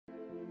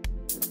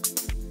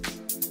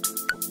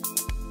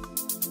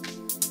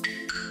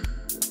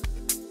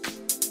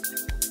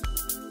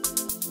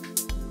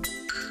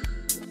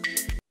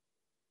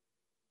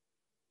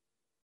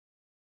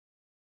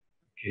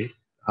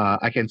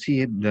I can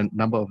see the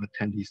number of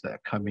attendees that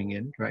are coming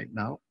in right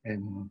now.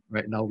 And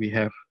right now we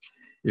have,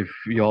 if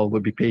you all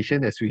would be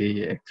patient as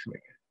we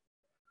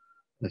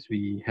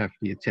have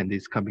the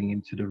attendees coming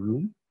into the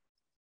room.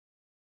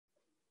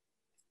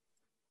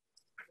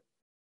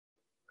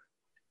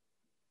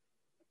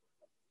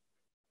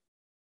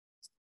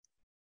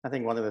 I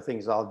think one of the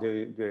things I'll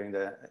do during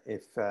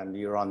if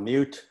you're on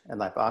mute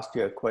and I've asked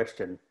you a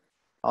question,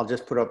 I'll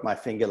just put up my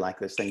finger like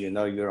this, then you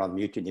know you're on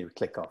mute and you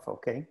click off,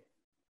 okay?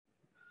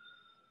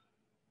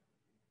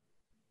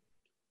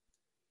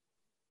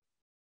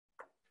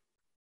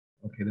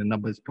 Okay, the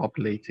number is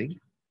populating.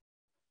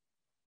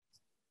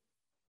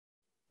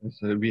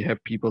 So we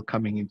have people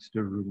coming into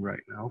the room right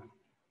now.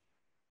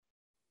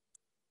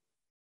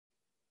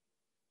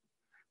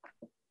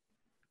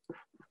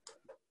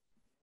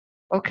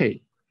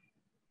 Okay.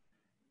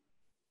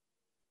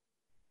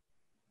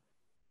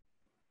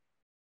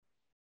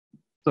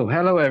 So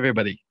hello,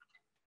 everybody.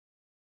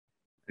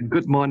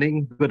 Good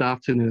morning, good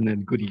afternoon,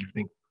 and good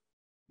evening.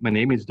 My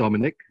name is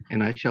Dominic,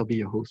 and I shall be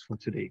your host for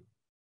today.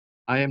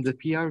 I am the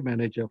PR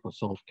manager for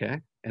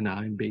Solvecare, and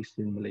I am based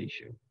in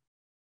Malaysia.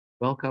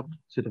 Welcome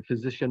to the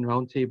Physician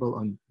Roundtable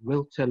on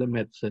Will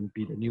Telemedicine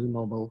be the new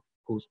normal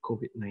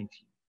post-COVID-19?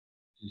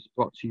 This is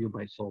brought to you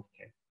by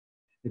Solvecare,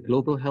 the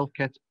global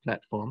healthcare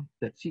platform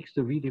that seeks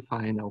to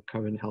redefine our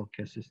current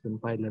healthcare system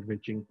by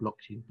leveraging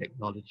blockchain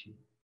technology.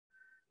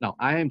 Now,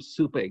 I am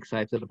super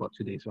excited about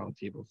today's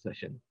roundtable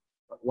session,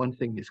 but one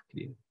thing is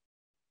clear.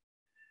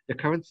 The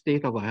current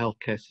state of our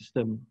healthcare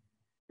system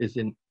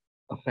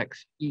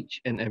affects each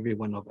and every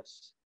one of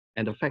us.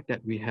 And the fact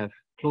that we have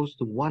close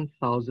to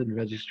 1,000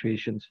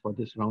 registrations for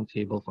this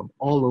roundtable from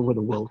all over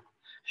the world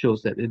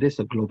shows that it is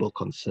a global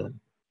concern.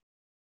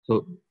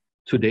 So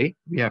today,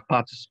 we have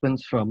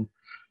participants from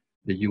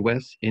the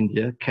US,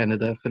 India,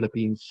 Canada,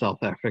 Philippines,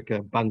 South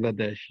Africa,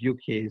 Bangladesh,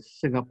 UK,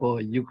 Singapore,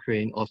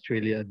 Ukraine,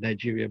 Australia,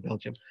 Nigeria,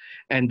 Belgium,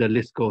 and the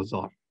list goes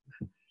on.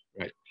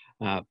 Right.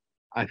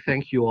 I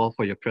thank you all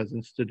for your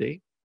presence today.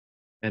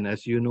 And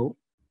as you know,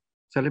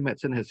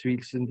 telemedicine has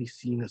recently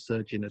seen a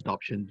surge in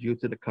adoption due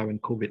to the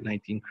current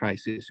COVID-19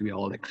 crisis we are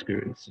all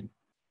experiencing.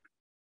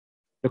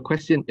 The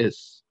question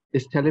is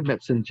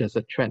telemedicine just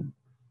a trend,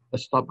 a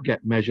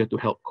stopgap measure to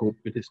help cope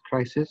with this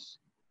crisis?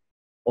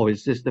 Or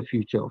is this the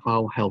future of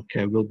how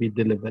healthcare will be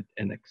delivered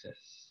and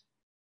accessed?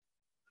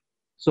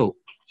 So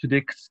to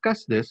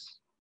discuss this,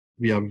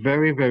 we are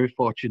very, very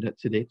fortunate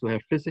today to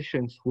have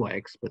physicians who are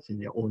experts in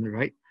their own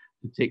right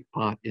to take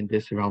part in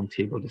this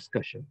roundtable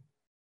discussion.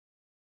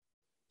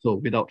 So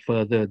without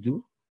further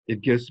ado, it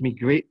gives me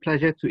great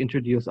pleasure to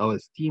introduce our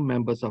esteemed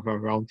members of our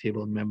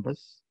roundtable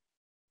members.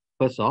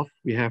 First off,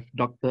 we have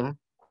Dr.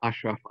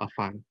 Ashraf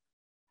Afan.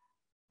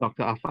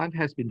 Dr. Afan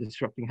has been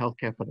disrupting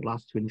healthcare for the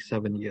last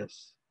 27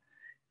 years.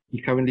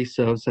 He currently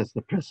serves as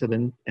the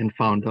president and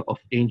founder of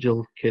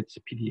Angel Kids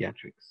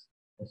Pediatrics,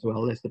 as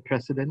well as the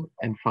president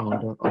and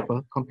founder of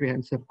a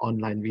comprehensive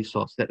online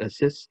resource that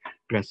assists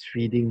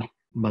breastfeeding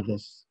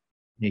mothers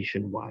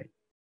nationwide.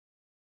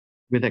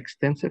 With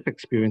extensive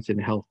experience in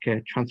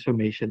healthcare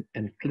transformation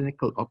and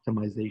clinical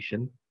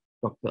optimization,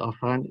 Dr.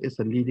 Afan is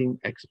a leading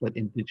expert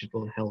in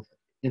digital health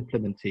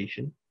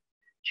implementation,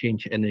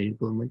 change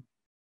enablement,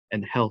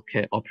 and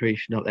healthcare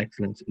operational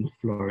excellence in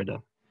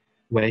Florida,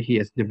 where he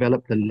has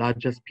developed the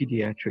largest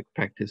pediatric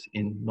practice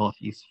in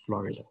Northeast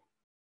Florida.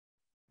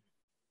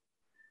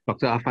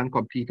 Dr. Afan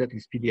completed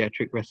his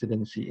pediatric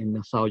residency in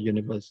Nassau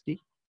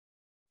University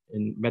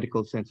in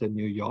Medical Center,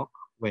 New York,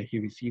 where he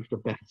received the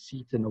Beth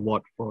Seaton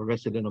Award for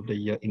Resident of the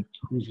Year in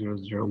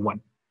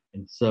 2001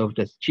 and served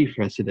as Chief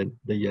Resident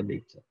the year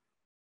later.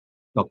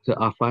 Dr.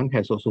 Afan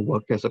has also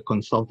worked as a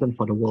consultant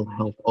for the World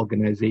Health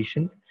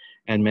Organization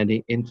and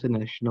many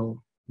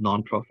international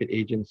nonprofit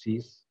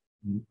agencies.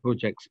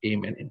 Projects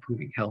aim at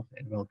improving health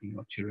and well-being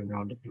of children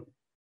around the globe.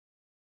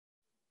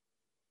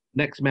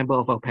 Next member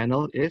of our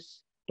panel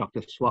is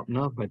Dr.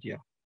 Swapna Vadia.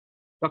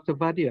 Dr.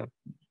 Vadia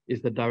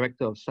is the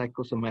Director of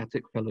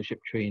Psychosomatic Fellowship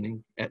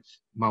Training at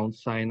Mount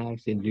Sinai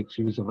St. Luke's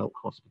Roosevelt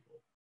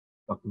Hospital.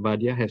 Dr.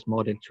 Vadia has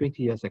more than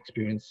 20 years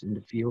experience in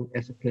the field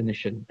as a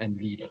clinician and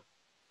leader.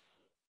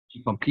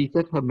 She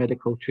completed her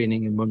medical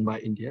training in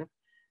Mumbai, India,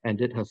 and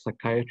did her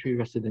psychiatry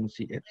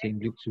residency at St.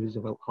 Luke's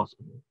Roosevelt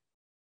Hospital.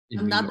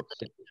 I'm not the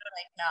director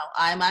right now.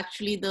 I'm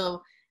actually the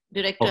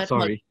director at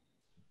sorry.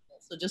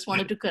 So just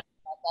wanted to correct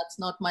that. That's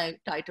not my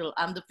title.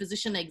 I'm the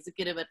physician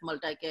executive at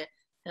Multicare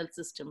Health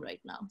System right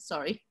now.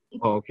 Sorry.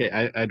 Oh, okay,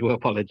 I do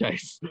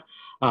apologize.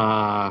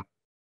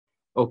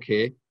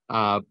 Okay,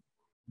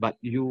 but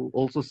you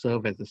also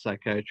serve as a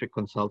psychiatric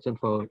consultant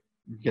for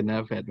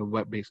Genev at a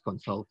web-based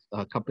consult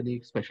company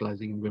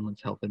specializing in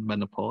women's health and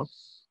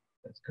menopause.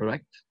 That's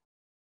correct.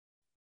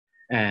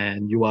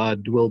 And you are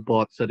dual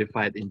board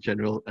certified in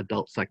general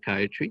adult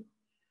psychiatry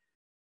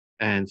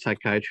and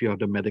psychiatry of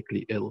the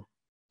medically ill.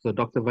 So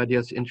Dr.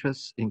 Vadia's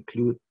interests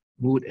include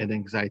mood and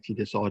anxiety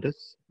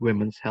disorders,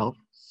 women's health,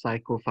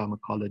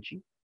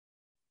 psychopharmacology,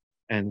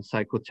 and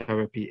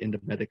psychotherapy in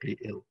the medically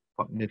ill,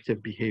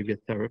 cognitive behavior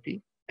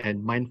therapy,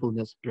 and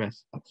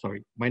mindfulness-based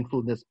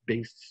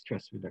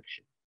stress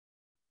reduction.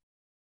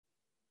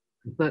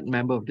 The third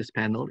member of this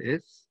panel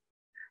is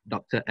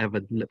Dr.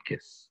 Evan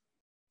Lipkiss.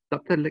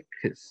 Dr.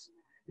 Lipkiss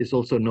is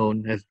also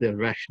known as the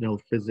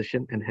rational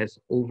physician and has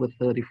over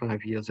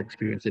 35 years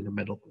experience in the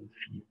medical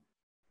field.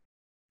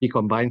 He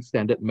combines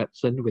standard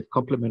medicine with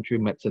complementary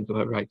medicine to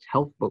write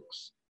health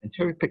books and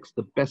cherry picks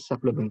the best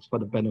supplements for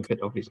the benefit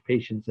of his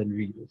patients and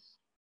readers.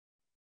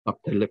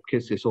 Dr.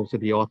 Lipkiss is also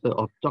the author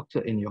of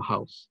Doctor in Your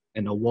House,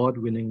 an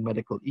award-winning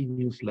medical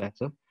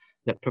e-newsletter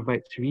that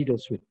provides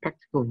readers with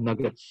practical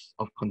nuggets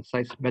of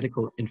concise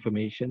medical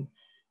information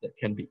that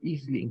can be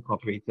easily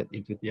incorporated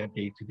into their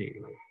day-to-day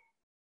life.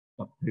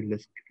 Dr.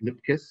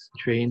 Lipkiss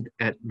trained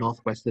at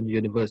Northwestern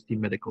University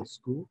Medical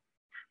School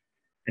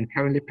and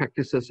currently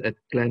practices at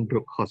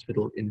Glenbrook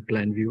Hospital in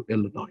Glenview,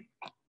 Illinois.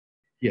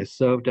 He has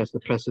served as the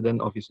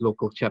president of his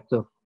local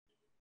chapter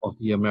of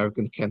the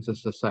American Cancer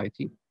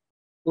Society,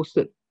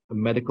 hosted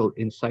Medical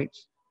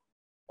Insights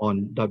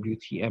on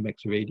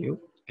WTMX radio,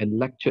 and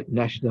lectured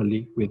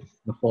nationally with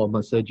the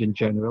former Surgeon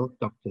General,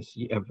 Dr.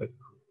 C. Everett.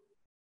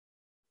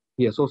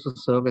 He has also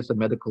served as a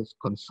medical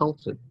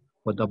consultant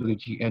for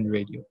WGN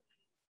Radio,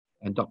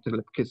 and Dr.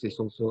 Lipkiss is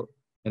also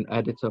an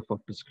editor for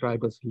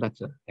Prescriber's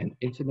Letter, an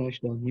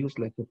international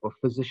newsletter for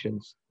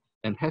physicians,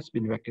 and has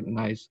been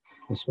recognized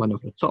as one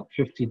of the top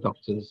 50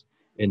 doctors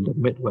in the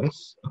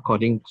Midwest,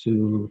 according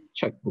to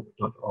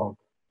checkbook.org,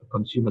 a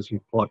Consumers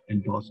Report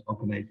endorsed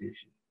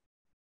organization.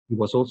 He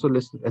was also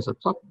listed as a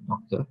top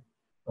doctor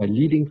by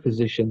Leading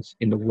Physicians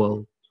in the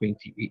World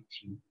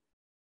 2018.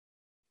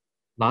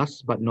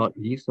 Last but not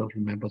least of the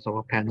members of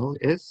our panel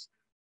is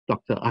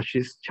Dr.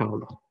 Ashish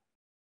Chawla.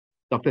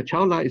 Dr.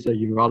 Chawla is a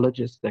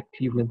urologist at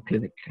Cleveland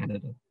Clinic,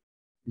 Canada.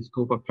 His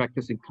scope of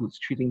practice includes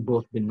treating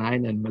both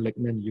benign and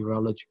malignant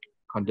urologic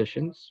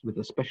conditions with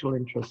a special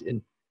interest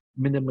in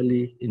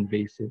minimally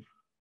invasive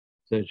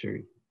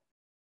surgery.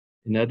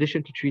 In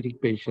addition to treating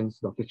patients,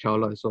 Dr.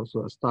 Chawla is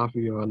also a staff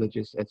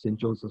urologist at St.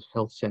 Joseph's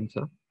Health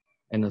Center,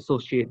 an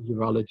associate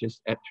urologist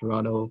at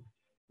Toronto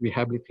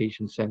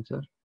Rehabilitation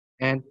Center,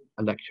 and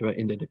a lecturer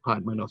in the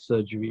Department of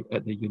Surgery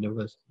at the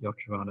University of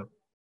Toronto.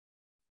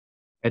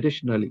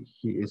 Additionally,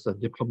 he is a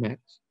diplomat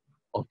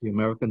of the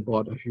American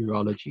Board of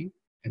Urology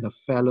and a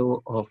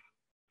fellow of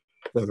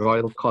the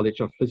Royal College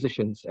of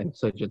Physicians and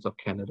Surgeons of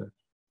Canada.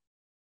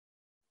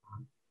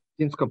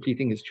 Since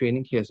completing his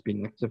training, he has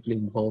been actively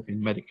involved in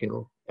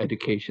medical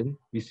education,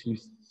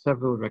 received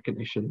several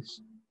recognitions,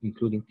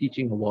 including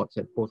teaching awards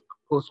at both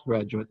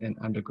postgraduate and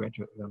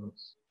undergraduate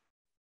levels.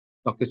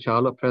 Dr.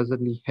 Chawla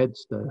presently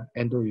heads the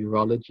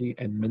Endourology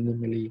and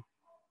Minimally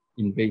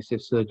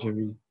Invasive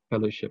Surgery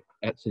Fellowship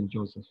at St.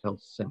 Joseph's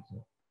Health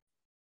Center.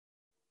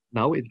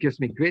 Now it gives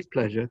me great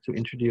pleasure to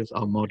introduce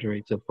our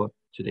moderator for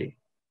today,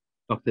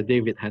 Dr.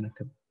 David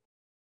Hannacum.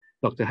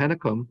 Dr.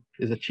 Hannacum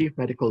is a Chief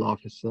Medical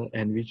Officer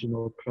and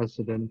Regional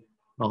President,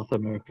 North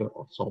America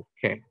of Solve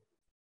Care.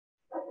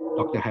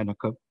 Dr.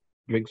 Hannacum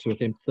brings with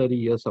him 30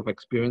 years of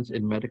experience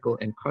in medical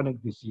and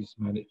chronic disease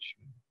management,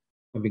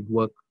 having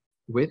worked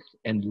with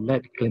and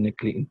led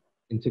clinically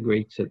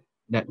integrated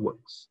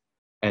networks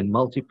and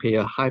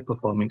multi-payer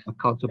high-performing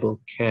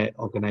accountable care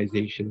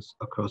organizations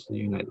across the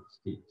United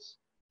States.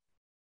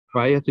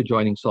 Prior to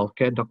joining Solve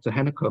Care, Dr.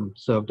 Hannacum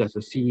served as the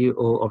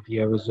CEO of the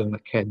Arizona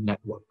Care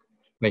Network,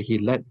 where he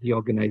led the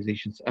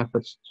organization's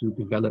efforts to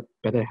develop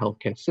better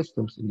healthcare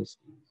systems in the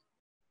state.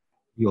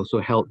 He also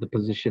held the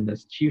position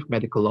as Chief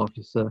Medical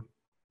Officer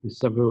with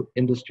several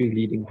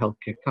industry-leading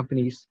healthcare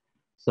companies,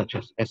 such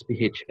as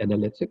SPH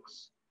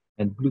Analytics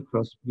and Blue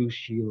Cross Blue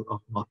Shield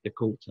of North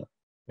Dakota,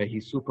 where he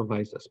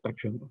supervised a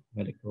spectrum of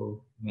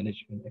medical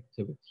management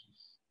activities.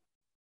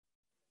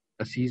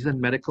 A seasoned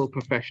medical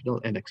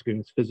professional and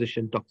experienced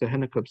physician, Dr.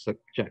 Hannacum's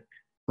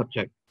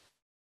subject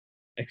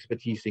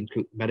expertise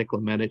include medical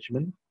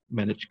management,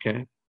 managed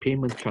care,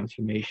 payment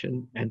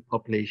transformation, and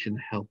population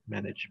health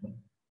management.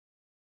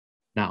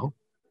 Now,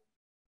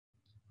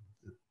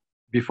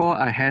 before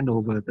I hand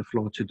over the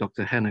floor to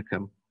Dr.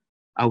 Hannacum,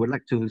 I would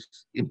like to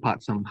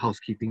impart some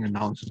housekeeping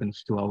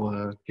announcements to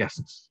our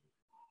guests.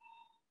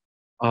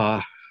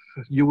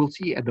 You will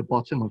see at the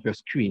bottom of your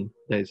screen,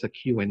 there is a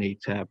Q&A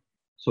tab.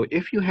 So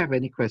if you have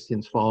any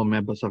questions for our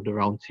members of the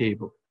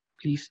Roundtable,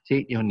 please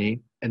state your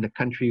name and the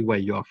country where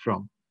you are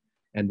from,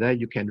 and there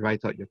you can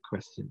write out your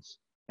questions.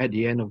 At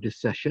the end of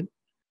this session,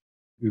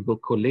 we will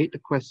collate the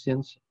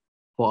questions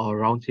for our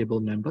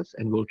Roundtable members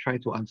and we'll try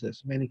to answer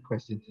as many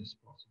questions as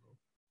possible.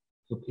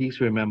 So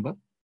please remember,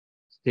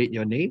 state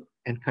your name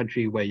and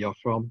country where you're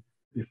from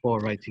before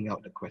writing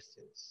out the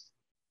questions.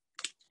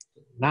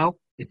 Now,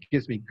 it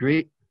gives me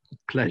great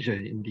pleasure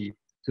indeed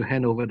to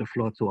hand over the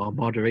floor to our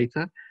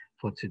moderator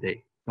for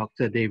today,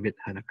 Dr. David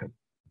Hannacum.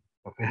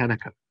 Dr.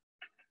 Hannacum.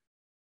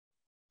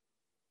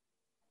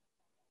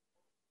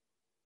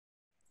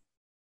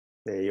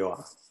 There you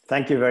are.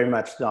 Thank you very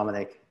much,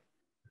 Dominic.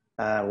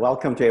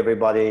 Welcome to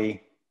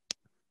everybody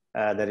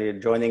that are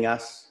joining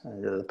us.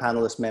 The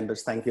panelist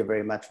members, thank you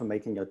very much for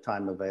making your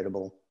time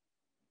available.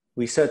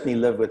 We certainly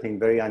live within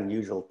very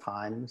unusual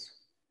times.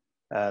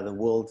 The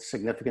world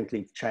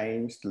significantly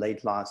changed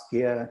late last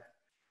year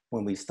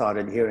when we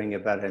started hearing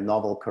about a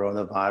novel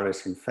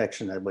coronavirus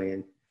infection that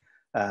we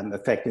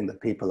affecting the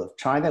people of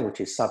China, which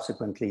has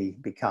subsequently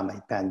become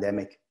a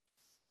pandemic.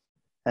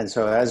 And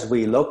so as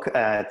we look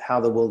at how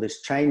the world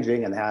is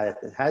changing and how it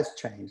has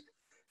changed,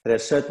 it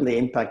has certainly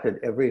impacted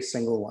every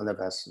single one of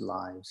us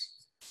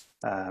lives.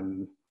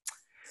 No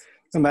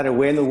matter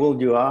where in the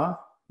world you are,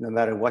 no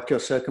matter what your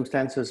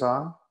circumstances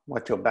are,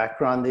 what your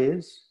background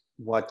is,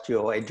 what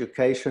your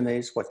education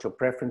is, what your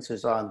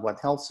preferences are, and what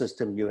health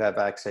system you have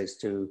access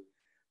to,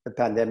 the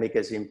pandemic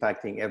is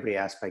impacting every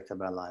aspect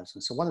of our lives.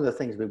 And so one of the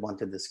things we want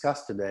to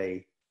discuss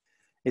today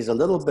is a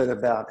little bit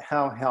about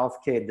how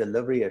healthcare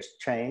delivery has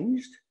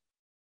changed,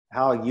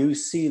 how you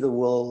see the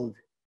world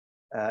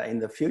in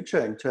the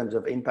future in terms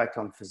of impact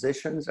on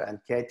physicians and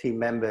care team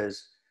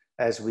members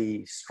as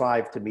we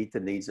strive to meet the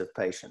needs of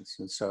patients.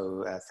 And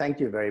so thank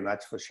you very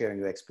much for sharing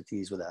your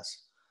expertise with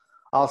us.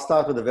 I'll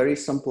start with a very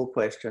simple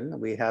question.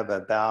 We have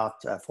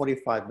about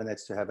 45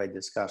 minutes to have a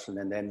discussion,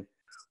 and then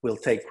we'll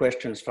take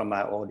questions from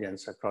our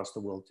audience across the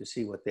world to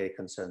see what their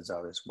concerns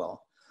are as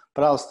well.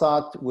 But I'll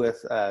start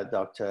with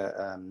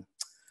Dr.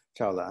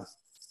 Chawla.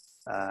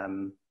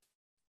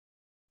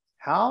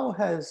 How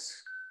has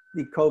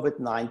the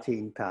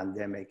COVID-19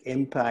 pandemic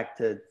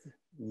impacted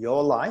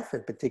your life,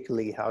 and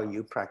particularly how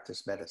you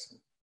practice medicine?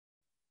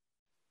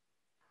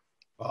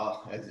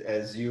 Well,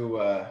 as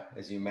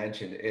you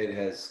mentioned, it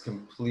has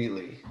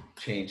completely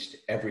changed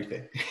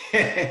everything.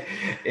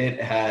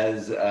 It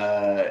has,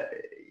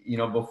 you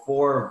know,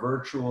 before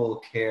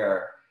virtual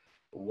care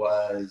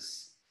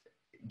was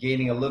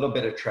gaining a little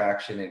bit of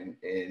traction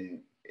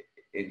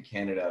in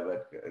Canada,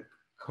 but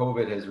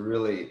COVID has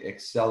really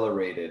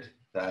accelerated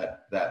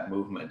that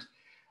movement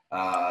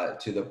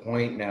to the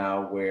point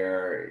now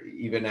where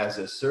even as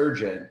a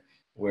surgeon,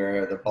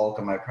 where the bulk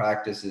of my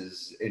practice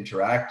is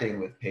interacting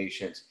with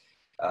patients,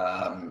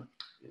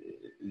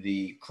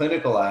 the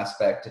clinical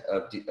aspect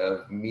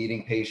of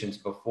meeting patients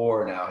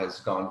before now has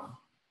gone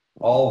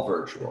all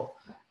virtual,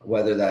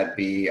 whether that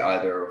be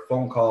either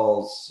phone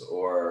calls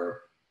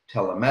or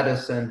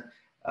telemedicine,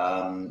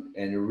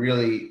 and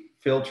really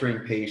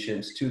filtering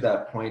patients to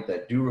that point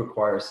that do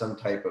require some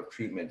type of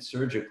treatment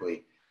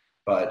surgically.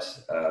 But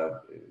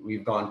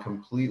we've gone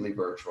completely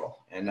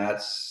virtual, and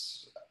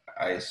that's,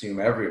 I assume,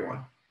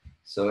 everyone.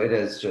 So it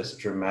has just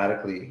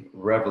dramatically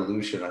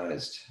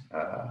revolutionized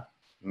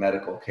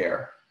medical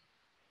care.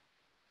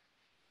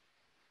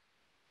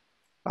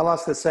 I'll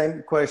ask the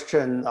same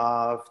question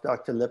of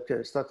Dr.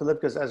 Lipkes. Dr.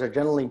 Lipkes, as a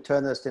general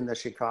internist in the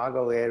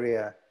Chicago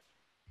area,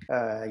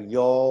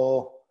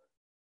 your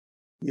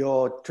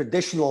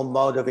traditional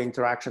mode of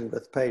interaction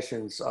with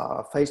patients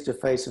are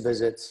face-to-face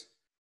visits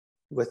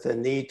with the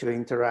need to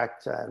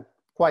interact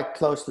quite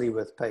closely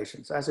with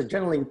patients. As a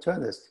general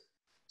internist,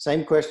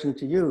 same question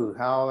to you.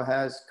 How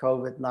has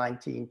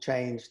COVID-19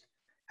 changed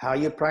how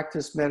you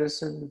practice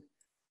medicine,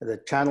 the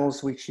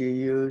channels which you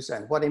use,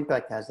 and what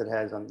impact has it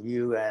had on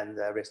you and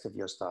the rest of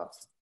your staff?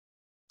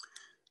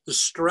 The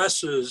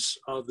stresses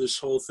of this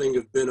whole thing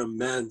have been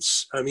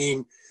immense. I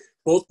mean,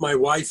 both my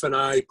wife and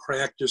I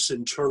practice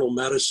internal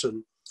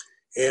medicine.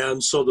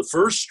 And so the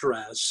first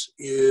stress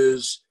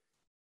is,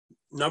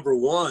 number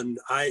one,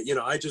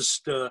 I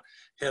just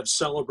have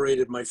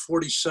celebrated my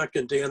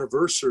 42nd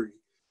anniversary.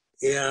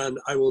 And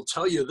I will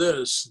tell you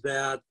this,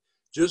 that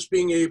just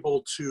being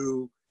able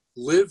to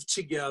live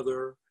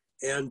together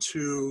and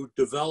to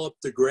develop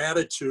the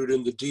gratitude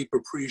and the deep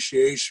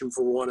appreciation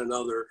for one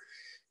another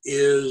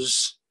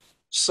is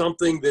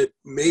something that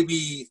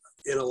maybe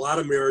in a lot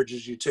of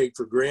marriages you take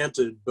for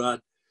granted, but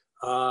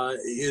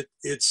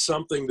it's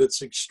something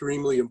that's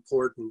extremely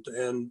important.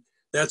 And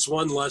that's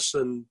one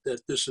lesson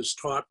that this has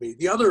taught me.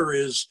 The other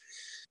is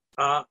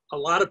a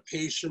lot of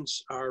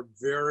patients are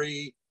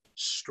very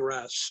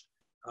stressed.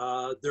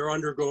 They're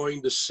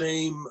undergoing the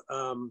same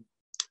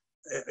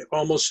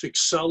almost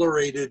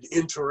accelerated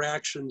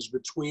interactions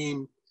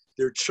between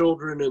their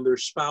children and their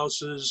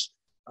spouses.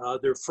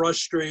 They're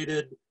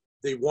frustrated.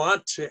 They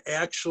want to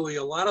actually,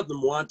 a lot of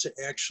them want to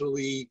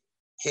actually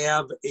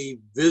have a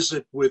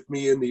visit with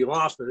me in the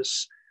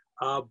office.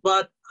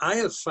 But I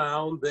have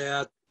found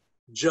that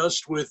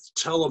just with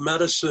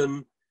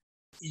telemedicine,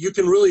 you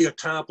can really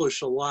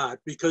accomplish a lot,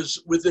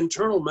 because with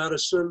internal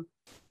medicine,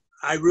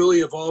 I really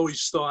have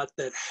always thought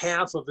that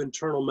half of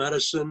internal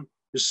medicine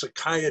is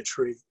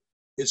psychiatry.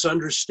 It's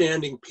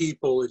understanding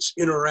people, it's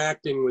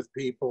interacting with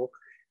people,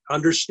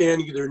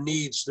 understanding their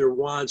needs, their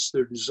wants,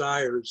 their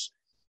desires.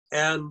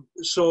 And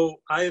so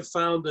I have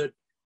found that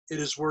it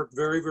has worked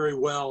very, very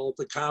well,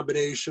 the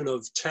combination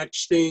of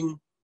texting,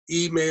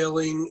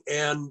 emailing,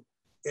 and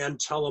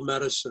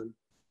telemedicine.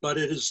 But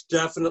it has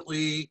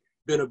definitely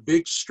been a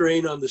big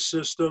strain on the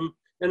system,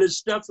 and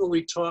it's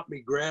definitely taught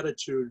me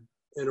gratitude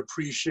and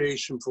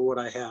appreciation for what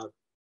I have.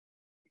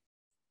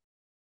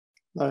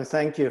 No,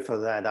 thank you for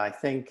that. I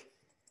think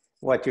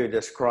what you're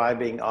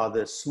describing are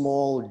the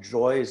small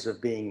joys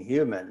of being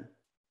human,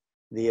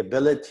 the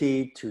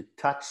ability to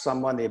touch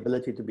someone, the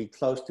ability to be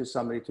close to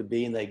somebody, to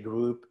be in a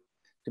group,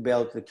 to be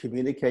able to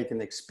communicate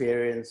and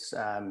experience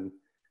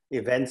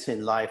events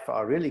in life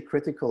are really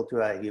critical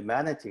to our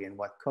humanity. And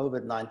what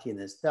COVID-19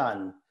 has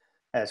done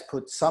has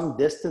put some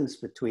distance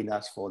between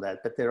us for that,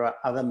 but there are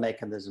other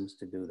mechanisms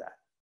to do that.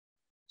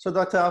 So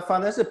Dr.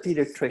 Alfan, as a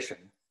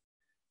pediatrician,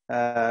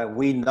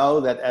 we know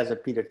that as a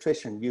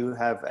pediatrician, you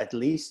have at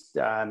least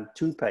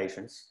 2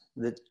 patients,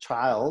 the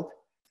child,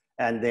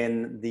 and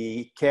then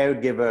the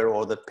caregiver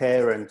or the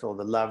parent or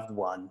the loved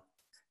one.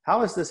 How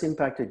has this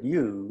impacted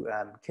you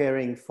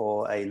caring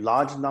for a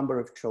large number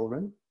of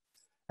children?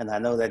 And I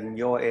know that in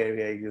your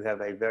area, you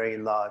have a very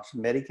large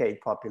Medicaid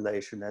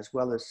population as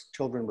well as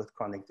children with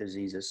chronic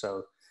diseases.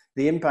 So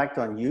the impact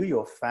on you,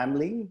 your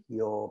family,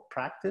 your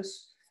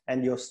practice,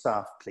 and your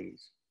staff,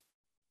 please.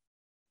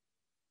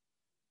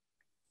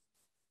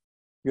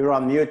 You're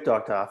on mute,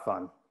 Dr.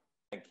 Afan.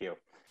 Thank you.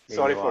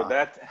 Sorry for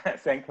that.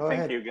 Thank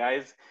you,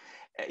 guys.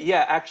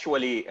 Yeah,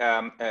 actually,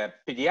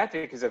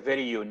 pediatric is a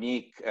very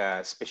unique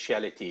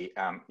specialty.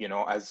 You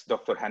know, as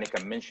Dr.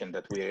 Haneke mentioned,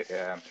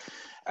 that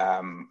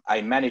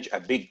I manage a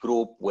big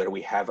group where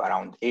we have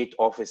around 8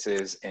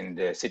 offices in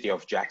the city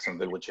of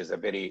Jacksonville, which is a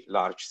very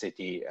large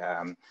city,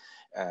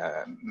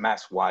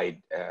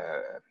 mass-wide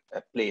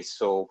place.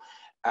 So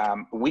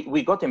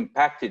we got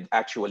impacted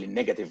actually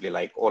negatively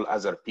like all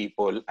other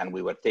people, and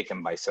we were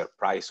taken by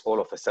surprise. All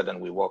of a sudden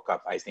we woke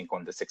up, I think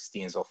on the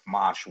 16th of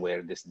March,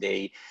 where this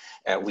day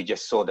we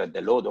just saw that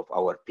the load of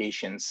our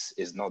patients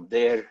is not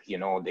there. You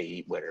know,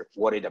 they were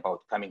worried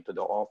about coming to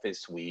the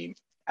office. We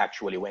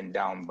actually went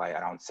down by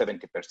around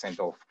 70%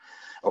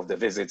 of the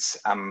visits.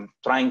 I'm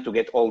trying to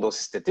get all those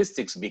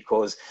statistics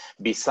because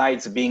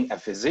besides being a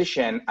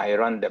physician, I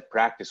run the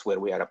practice where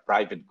we are a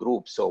private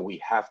group. So we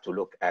have to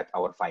look at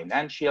our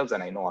financials.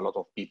 And I know a lot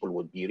of people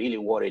would be really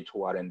worried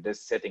who are in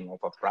this setting of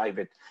a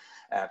private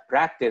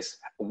practice.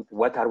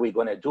 What are we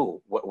going to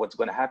do? What's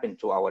going to happen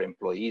to our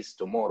employees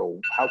tomorrow?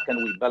 How can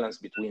we balance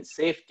between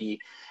safety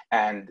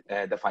and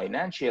the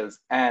financials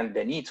and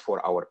the needs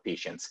for our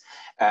patients?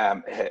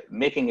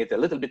 Making it a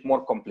little bit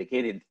more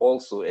complicated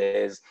also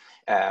is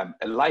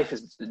life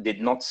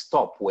did not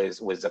stop with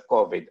the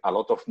COVID. A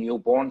lot of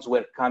newborns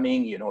were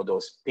coming. You know,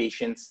 those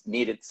patients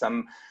needed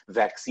some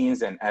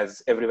vaccines. And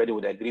as everybody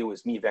would agree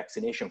with me,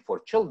 vaccination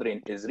for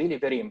children is really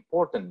very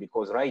important,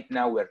 because right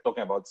now we're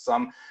talking about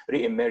some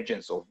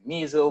reemergence of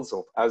measles,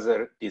 of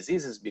other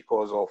diseases,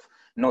 because of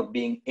not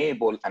being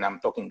able, and I'm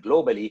talking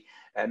globally,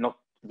 not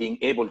being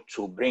able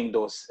to bring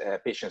those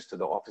patients to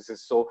the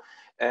offices. So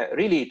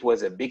really it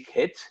was a big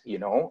hit, you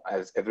know,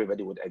 as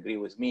everybody would agree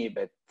with me,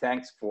 but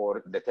thanks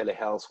for the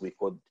telehealth, we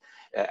could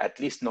at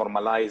least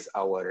normalize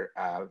our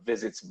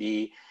visits,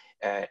 be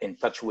in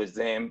touch with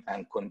them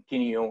and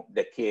continue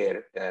the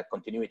care.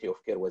 Continuity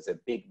of care was a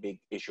big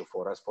issue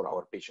for us, for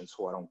our patients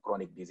who are on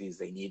chronic disease.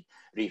 They need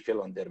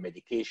refill on their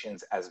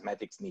medications.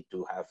 Asthmatics need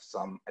to have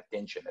some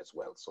attention as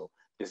well. So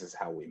this is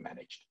how we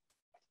managed.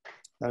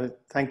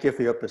 Thank you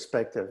for your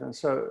perspective. And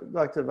so,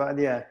 Dr.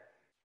 Vaidya,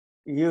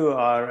 you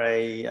are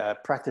a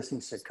practicing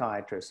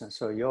psychiatrist, and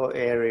so your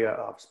area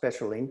of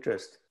special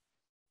interest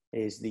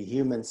is the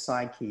human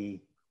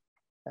psyche.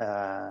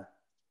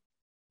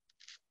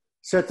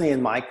 Certainly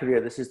in my career,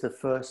 this is the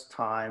first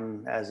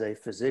time as a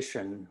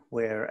physician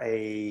where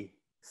a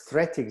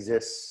threat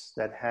exists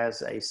that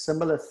has a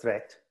similar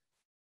threat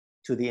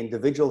to the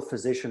individual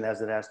physician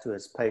as it has to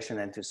his patient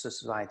and to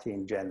society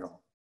in general.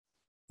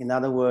 In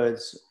other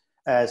words,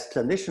 as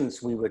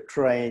clinicians, we were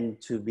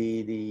trained to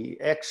be the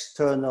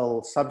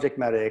external subject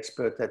matter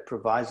expert that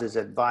provides his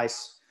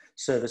advice,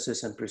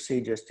 services, and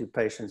procedures to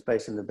patients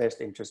based on the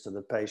best interest of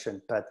the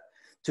patient. But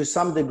to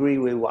some degree,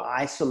 we were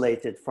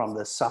isolated from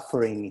the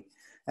suffering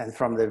and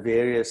from the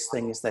various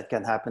things that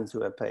can happen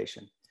to a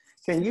patient.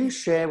 Can you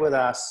share with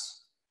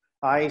us,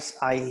 I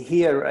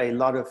hear a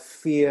lot of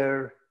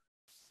fear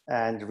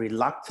and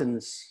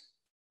reluctance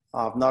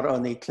of not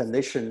only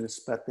clinicians,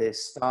 but their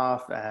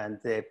staff and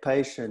their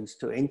patients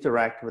to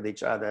interact with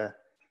each other,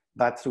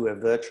 but through a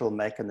virtual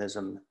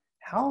mechanism.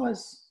 How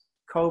is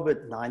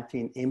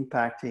COVID-19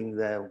 impacting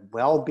the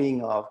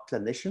well-being of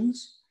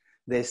clinicians,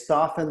 their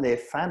staff and their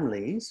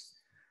families?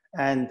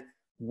 And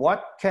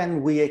what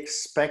can we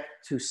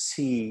expect to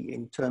see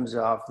in terms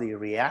of the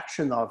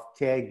reaction of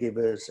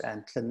caregivers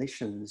and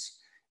clinicians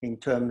in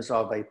terms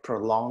of a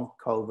prolonged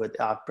COVID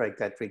outbreak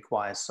that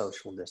requires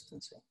social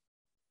distancing?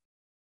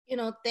 You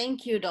know,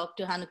 thank you,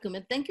 Dr.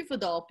 Haneke. Thank you for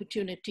the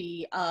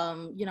opportunity.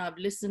 You know, I've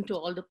listened to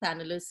all the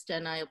panelists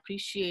and I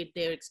appreciate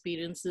their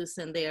experiences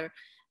and their,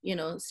 you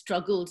know,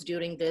 struggles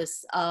during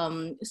this.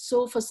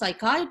 So for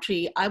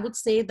psychiatry, I would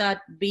say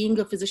that being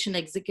a physician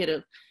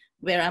executive,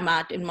 where I'm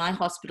at in my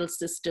hospital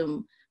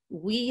system,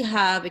 we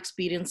have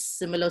experienced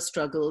similar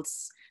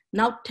struggles.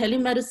 Now,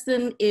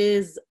 telemedicine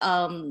is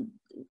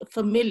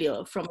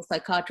familiar from a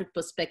psychiatric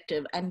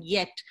perspective, and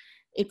yet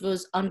it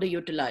was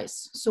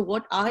underutilized. So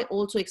what I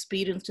also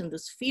experienced in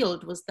this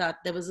field was that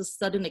there was a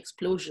sudden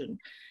explosion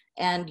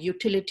and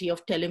utility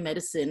of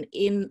telemedicine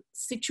in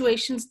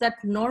situations that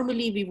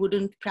normally we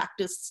wouldn't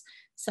practice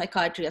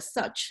psychiatry as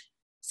such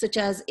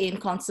as in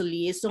consult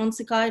liaison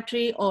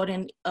psychiatry or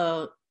in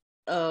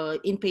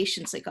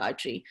inpatient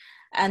psychiatry.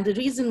 And the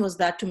reason was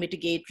that to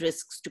mitigate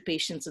risks to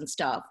patients and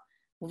staff.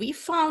 we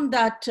found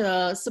that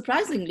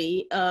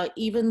surprisingly,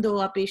 even though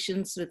our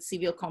patients with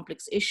severe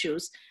complex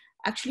issues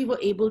actually were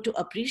able to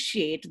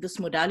appreciate this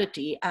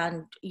modality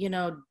and,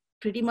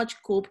 pretty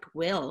much coped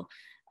well.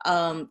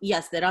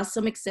 Yes, there are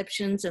some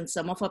exceptions and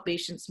some of our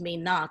patients may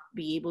not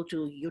be able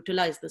to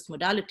utilize this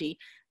modality,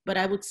 but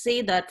I would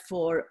say that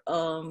for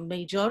a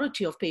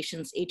majority of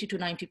patients, 80 to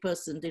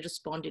 90%, they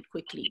responded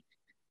quickly.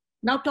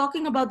 Now,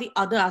 talking about the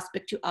other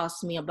aspect you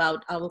asked me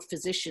about, our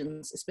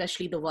physicians,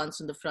 especially the ones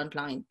on the front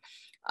line.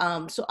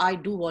 So I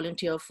do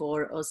volunteer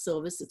for a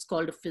service. It's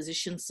called a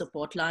physician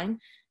support line.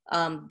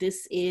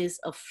 This is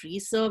a free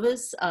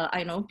service.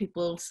 I know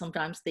people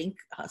sometimes think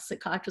a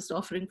psychiatrist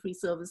offering free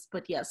service,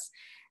 but yes,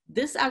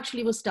 this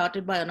actually was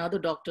started by another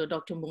doctor,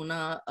 Dr.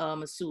 Mona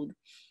Masood,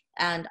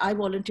 and I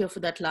volunteer for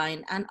that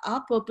line. And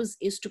our purpose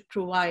is to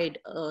provide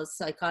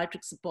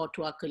psychiatric support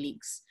to our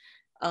colleagues.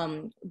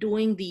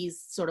 Doing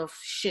these sort of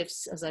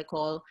shifts, as I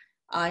call,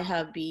 I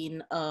have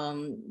been,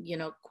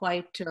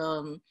 quite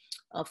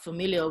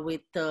familiar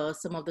with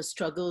some of the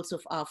struggles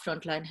of our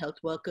frontline health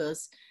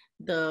workers,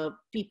 the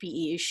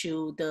PPE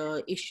issue,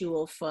 the issue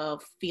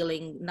of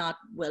feeling not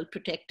well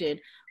protected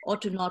or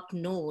to not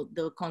know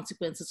the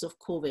consequences of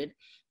COVID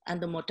and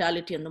the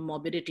mortality and the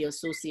morbidity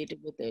associated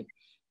with it.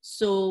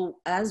 So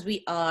as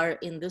we are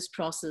in this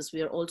process,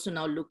 we are also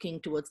now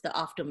looking towards the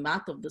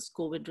aftermath of this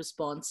COVID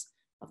response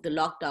of the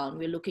lockdown.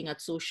 We're looking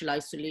at social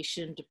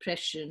isolation,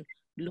 depression,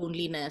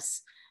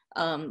 loneliness,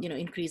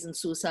 increase in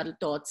suicidal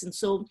thoughts. And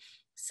so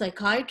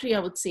psychiatry, I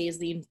would say, is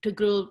the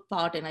integral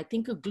part, and I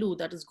think a glue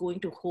that is going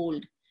to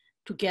hold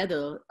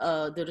together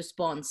the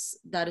response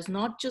that is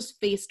not just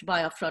faced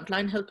by our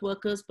frontline health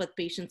workers, but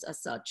patients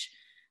as such.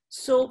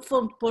 So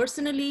for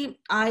personally,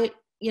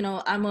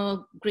 I'm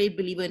a great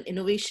believer in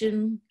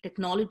innovation,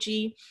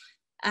 technology,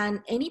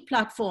 and any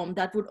platform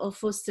that would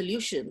offer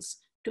solutions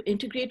to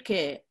integrate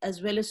care,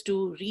 as well as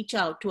to reach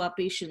out to our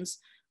patients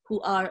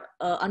who are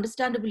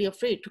understandably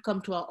afraid to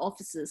come to our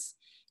offices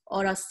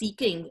or are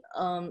seeking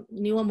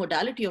newer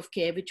modality of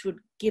care, which would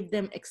give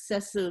them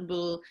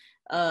accessible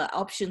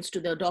options to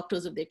their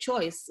doctors of their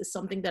choice, is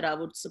something that I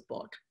would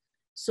support.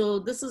 So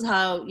this is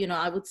how,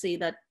 I would say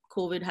that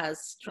COVID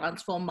has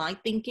transformed my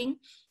thinking,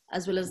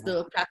 as well as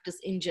the practice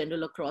in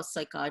general across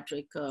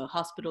psychiatric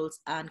hospitals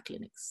and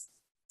clinics.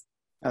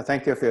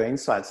 Thank you for your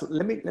insights.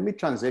 Let me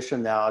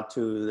transition now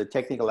to the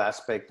technical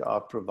aspect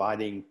of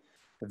providing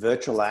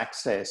virtual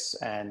access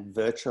and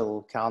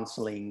virtual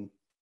counseling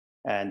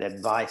and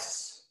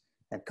advice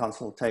and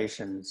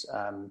consultations.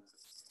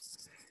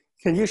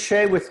 Can you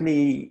share with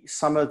me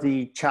some of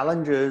the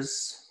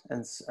challenges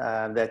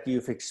that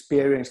you've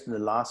experienced in the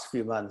last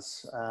few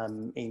months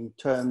in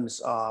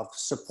terms of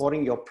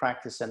supporting your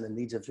practice and the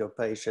needs of your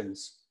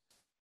patients,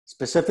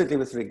 specifically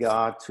with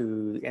regard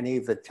to any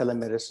of the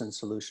telemedicine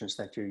solutions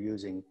that you're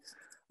using?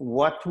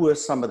 What were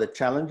some of the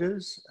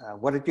challenges?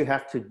 What did you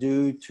have to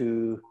do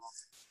to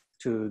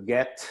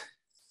get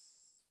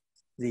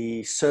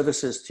the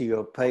services to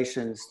your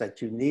patients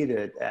that you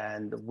needed,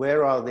 and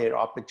where are there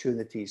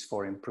opportunities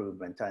for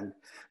improvement? And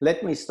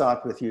let me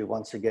start with you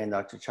once again,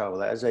 Dr.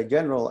 Chawla. As a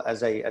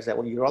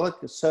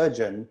urologic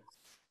surgeon,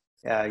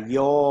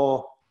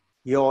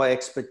 your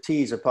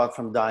expertise, apart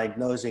from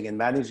diagnosing and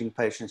managing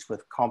patients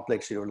with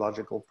complex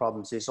urological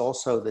problems, is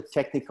also the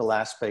technical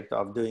aspect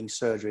of doing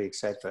surgery,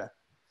 etc.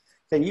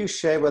 Can you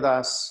share with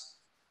us,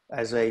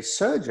 as a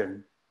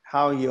surgeon,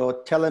 how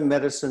your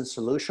telemedicine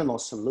solution or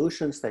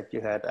solutions that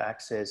you had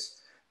access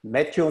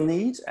met your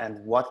needs,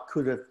 and what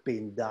could have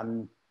been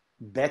done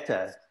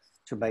better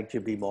to make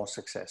you be more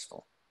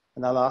successful?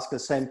 And I'll ask the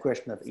same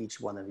question of each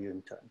one of you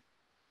in turn.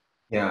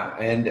 Yeah,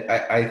 and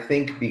I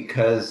think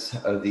because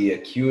of the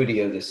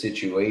acuity of the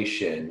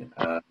situation,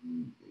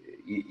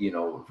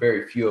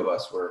 very few of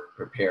us were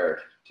prepared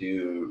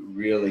to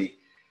really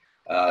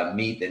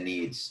meet the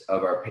needs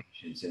of our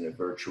patients in a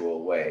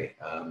virtual way.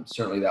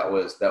 Certainly that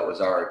was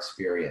our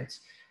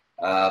experience.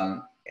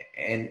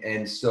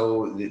 And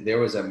so there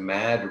was a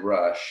mad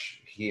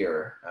rush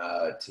here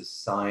to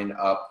sign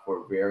up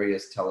for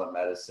various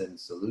telemedicine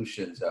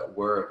solutions that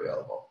were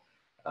available.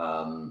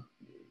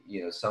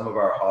 Some of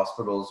our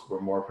hospitals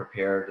were more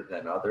prepared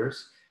than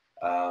others,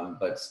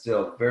 but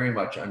still very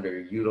much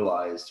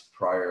underutilized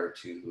prior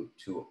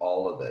to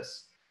all of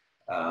this.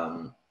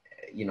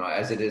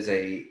 As it is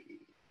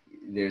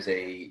there's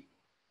a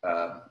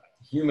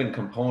human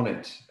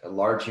component, a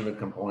large human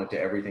component to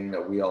everything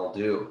that we all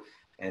do.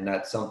 And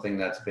that's something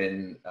that's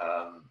been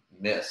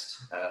missed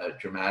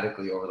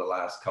dramatically over the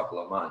last couple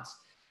of months.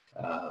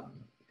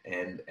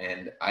 And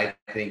I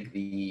think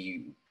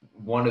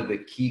one of the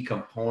key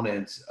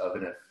components of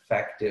an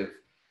effective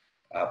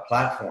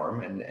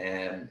platform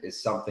and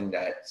is something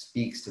that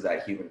speaks to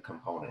that human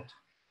component.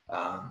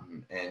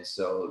 And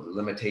so the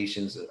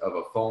limitations of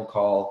a phone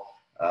call,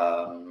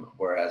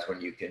 whereas when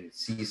you can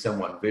see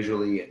someone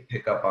visually and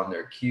pick up on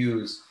their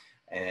cues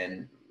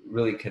and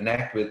really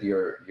connect with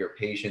your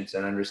patients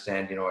and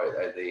understand,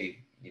 are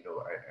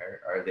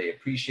they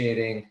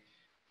appreciating?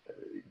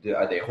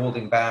 Are they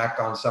holding back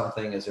on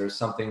something? Is there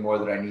something more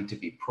that I need to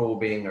be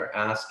probing or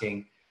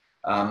asking?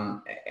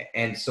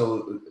 And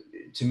so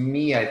to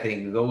me, I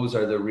think those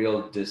are the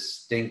real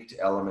distinct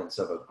elements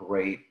of a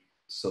great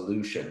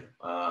solution.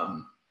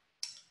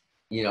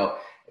 You know,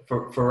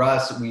 for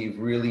us, we've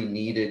really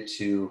needed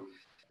to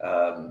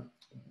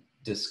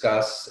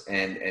discuss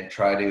and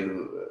try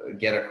to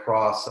get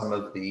across some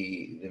of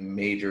the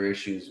major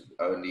issues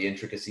and the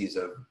intricacies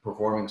of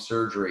performing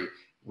surgery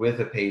with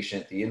a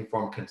patient, the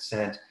informed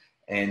consent,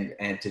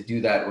 and to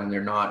do that when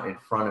they're not in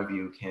front of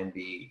you can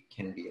be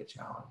a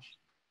challenge.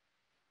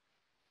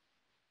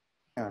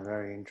 Yeah,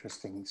 very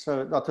interesting.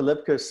 So Dr.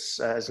 Lipkus,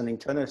 as an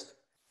internist,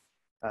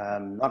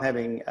 not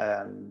having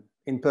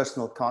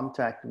in-personal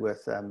contact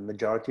with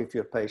majority of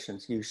your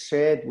patients, you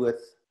shared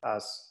with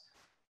us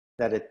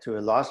that it to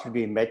a large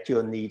degree met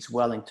your needs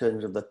well in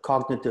terms of the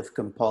cognitive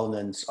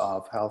components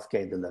of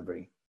healthcare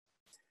delivery.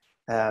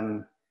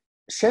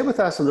 Share with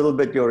us a little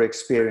bit your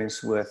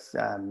experience with,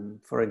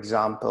 for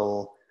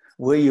example,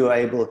 were you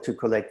able to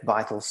collect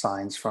vital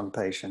signs from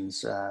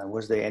patients?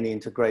 Was there any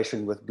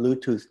integration with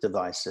Bluetooth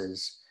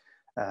devices?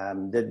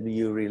 Did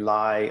you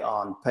rely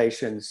on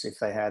patients if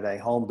they had a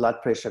home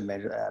blood pressure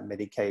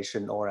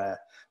medication or a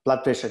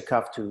blood pressure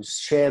cuff to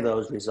share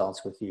those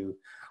results with you?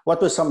 What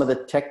were some of the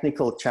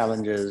technical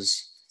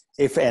challenges,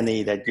 if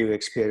any, that you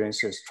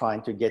experienced as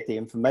trying to get the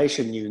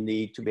information you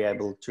need to be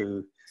able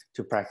to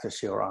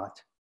practice your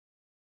art?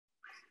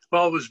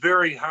 Well, it was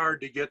very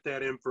hard to get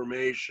that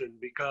information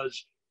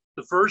because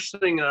the first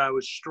thing that I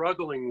was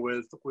struggling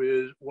with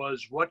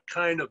was what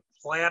kind of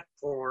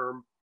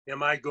platform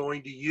am I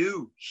going to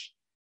use?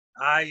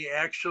 I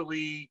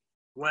actually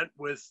went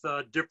with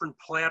different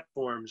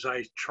platforms.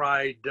 I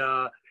tried,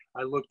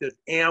 I looked at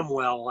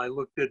Amwell, I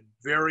looked at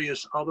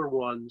various other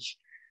ones.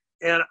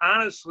 And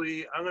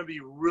honestly, I'm gonna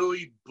be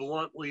really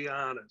bluntly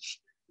honest.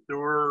 There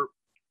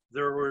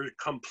were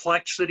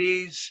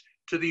complexities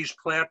to these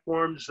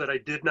platforms that I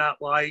did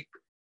not like.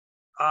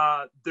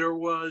 There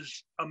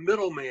was a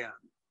middleman,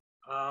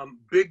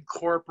 big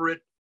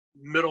corporate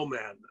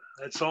middleman.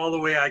 That's all the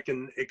way I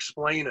can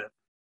explain it.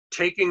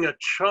 Taking a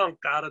chunk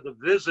out of the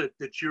visit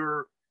that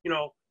you're, you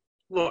know,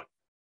 look,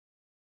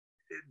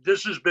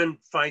 this has been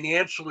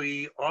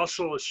financially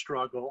also a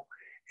struggle.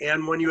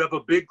 And when you have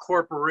a big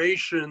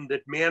corporation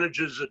that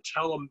manages a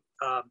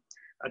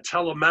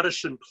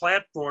telemedicine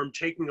platform,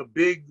 taking a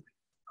big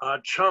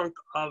chunk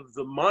of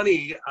the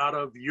money out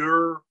of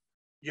your,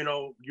 you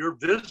know, your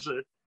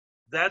visit,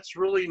 that's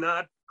really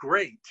not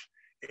great.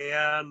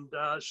 And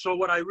so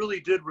what I really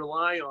did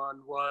rely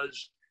on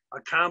was a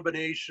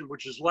combination,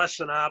 which is less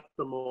than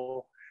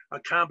optimal, a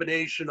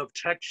combination of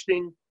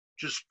texting,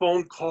 just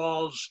phone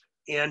calls,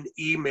 and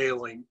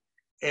emailing.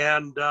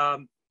 And,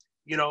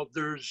 you know,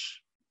 there's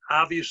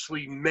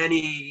obviously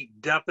many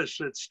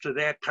deficits to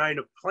that kind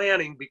of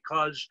planning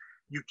because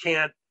you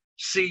can't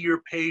see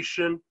your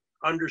patient,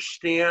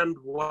 understand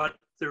what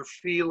they're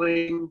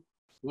feeling,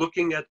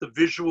 looking at the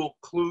visual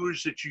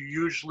clues that you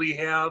usually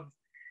have.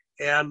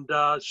 And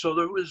so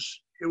it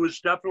was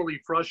definitely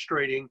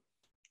frustrating.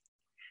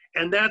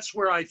 And that's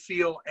where I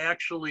feel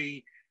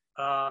actually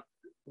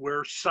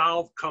where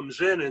Solve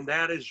comes in. And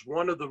that is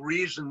one of the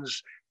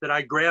reasons that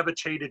I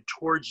gravitated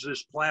towards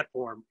this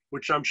platform,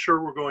 which I'm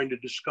sure we're going to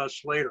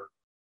discuss later.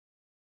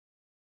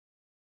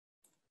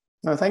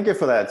 No, thank you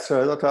for that.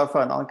 So Dr. Alpha,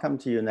 and I'll come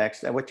to you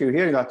next. And what you're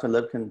hearing Dr.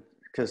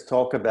 Lipkus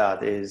talk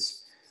about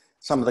is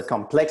some of the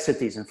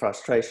complexities and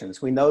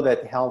frustrations. We know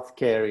that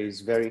healthcare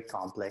is very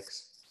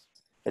complex.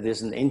 It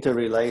is an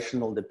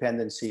interrelational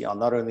dependency on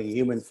not only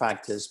human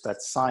factors,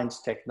 but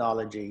science,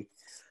 technology,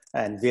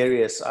 and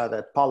various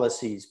other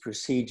policies,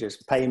 procedures,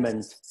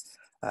 payment,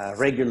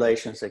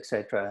 regulations,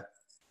 etc.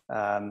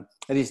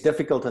 It is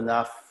difficult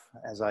enough,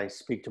 as I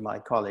speak to my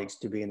colleagues,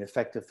 to be an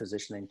effective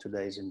physician in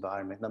today's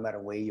environment, no matter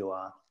where you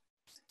are.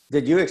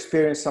 Did you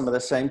experience some of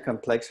the same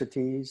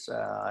complexities?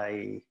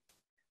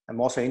 I'm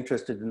also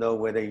interested to know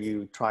whether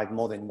you tried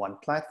more than one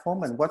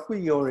platform, and what were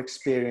your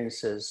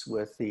experiences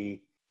with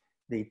the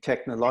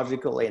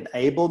technological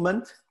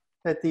enablement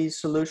that these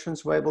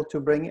solutions were able to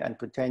bring, and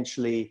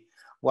potentially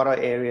what are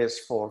areas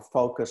for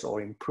focus or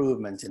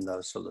improvement in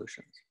those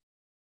solutions?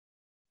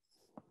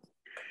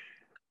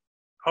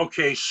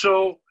 Okay,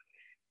 so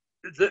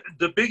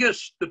the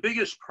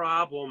biggest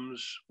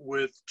problems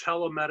with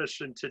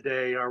telemedicine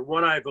today are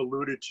one I've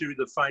alluded to,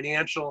 the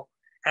financial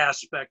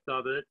aspect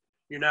of it.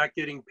 You're not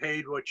getting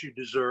paid what you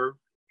deserve.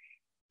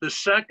 The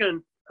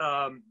second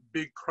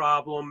big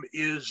problem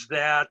is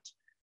that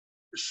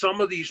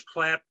some of these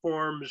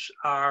platforms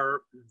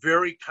are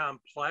very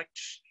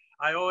complex.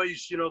 I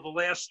always, you know, the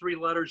last three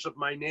letters of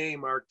my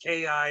name are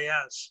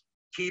KIS,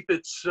 keep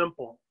it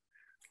simple.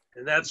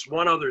 And that's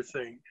one other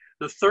thing.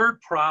 The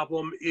third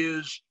problem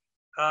is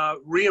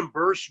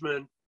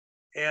reimbursement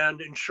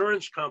and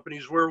insurance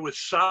companies, where with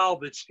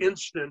Solve, it's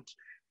instant.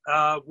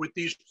 With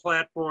these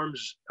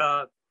platforms,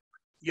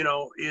 you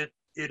know, it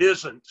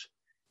isn't.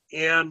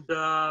 And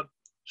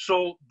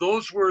so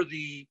those were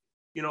the,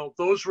 you know,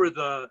 those were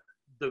the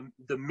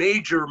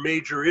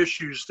major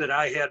issues that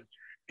I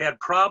had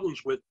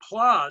problems with.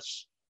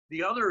 Plus,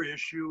 the other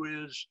issue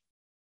is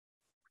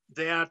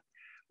that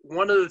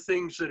one of the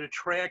things that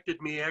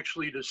attracted me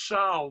actually to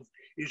Solve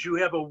is you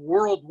have a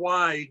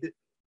worldwide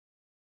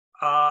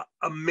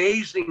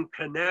amazing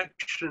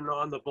connection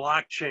on the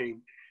blockchain.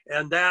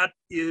 And that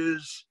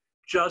is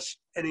just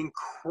an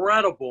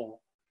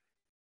incredible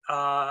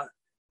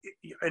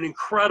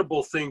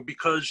thing,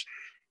 because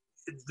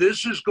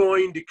this is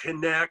going to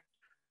connect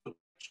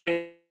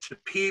to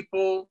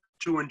people,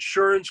 to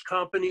insurance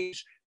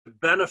companies, to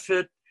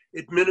benefit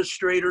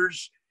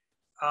administrators.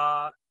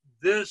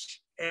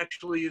 This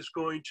actually is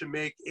going to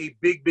make a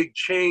big, big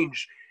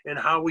change in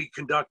how we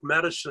conduct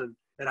medicine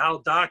and how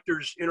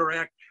doctors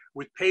interact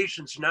with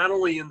patients, not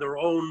only in their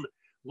own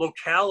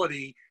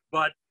locality,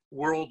 but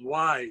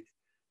worldwide.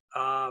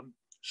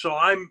 So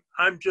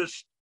I'm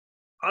just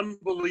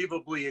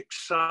unbelievably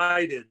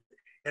excited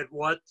at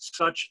what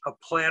such a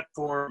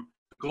platform,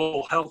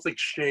 Global Health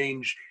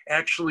Exchange,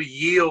 actually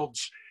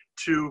yields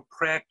to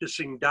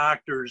practicing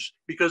doctors,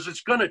 because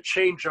it's going to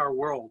change our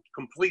world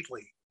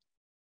completely.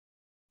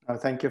 Oh,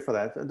 thank you for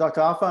that.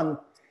 Dr. Afan,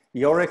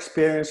 your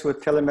experience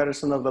with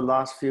telemedicine over the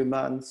last few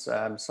months,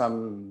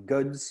 some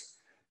goods,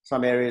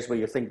 some areas where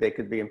you think there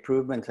could be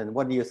improvement, and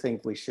what do you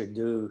think we should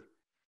do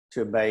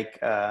to make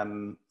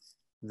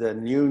the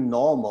new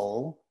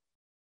normal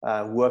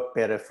work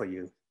better for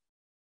you?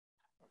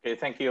 Okay,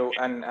 thank you.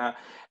 And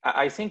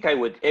I think I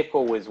would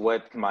echo with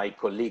what my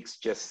colleagues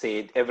just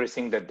said.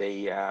 Everything that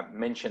they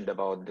mentioned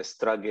about the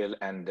struggle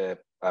and the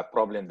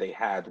problem they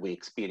had, we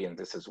experienced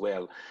this as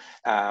well.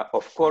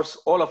 Of course,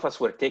 all of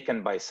us were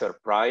taken by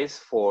surprise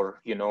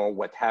for, you know,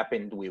 what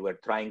happened. We were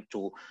trying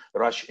to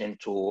rush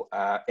into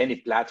any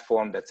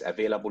platform that's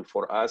available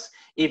for us.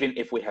 Even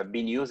if we have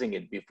been using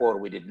it before,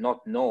 we did not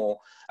know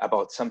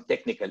about some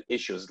technical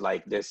issues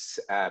like this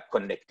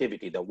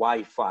connectivity, the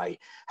Wi-Fi,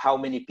 how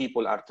many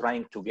people are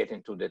trying to get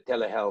into the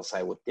telehealth.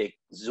 I would take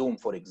Zoom,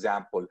 for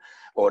example,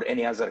 or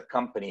any other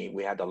company.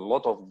 We had a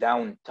lot of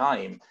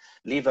downtime,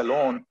 leave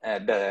alone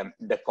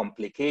the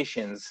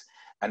complications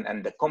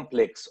and the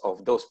complex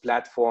of those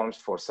platforms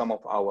for some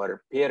of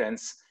our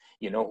parents,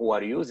 you know, who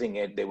are using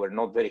it. They were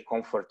not very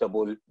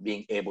comfortable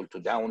being able to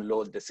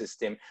download the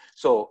system.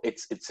 So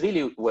it's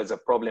really was a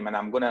problem. And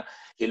I'm gonna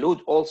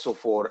allude also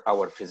for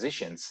our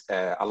physicians.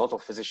 A lot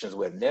of physicians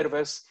were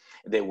nervous.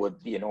 They would,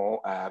 you know,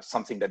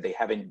 something that they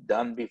haven't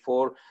done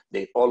before.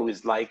 They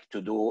always like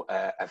to do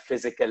a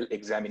physical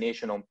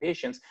examination on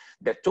patients.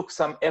 That took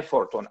some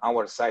effort on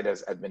our side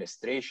as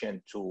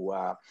administration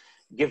to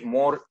give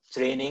more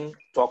training,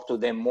 talk to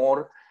them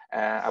more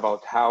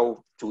about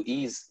how to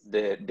ease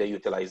the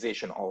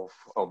utilization of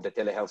the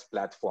telehealth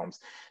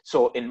platforms.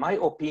 So in my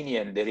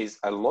opinion, there is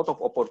a lot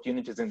of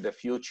opportunities in the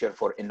future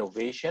for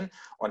innovation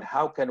on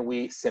how can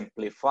we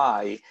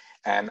simplify.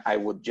 And I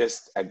would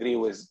just agree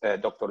with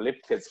Dr.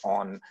 Lipkitz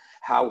on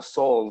how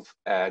Solve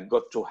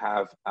got to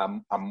have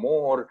a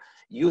more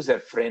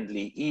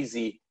user-friendly,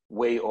 easy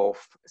way of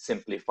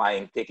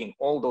simplifying, taking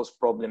all those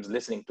problems,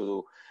 listening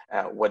to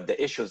what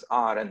the issues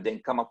are, and then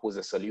come up with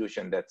a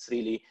solution that's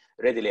really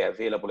readily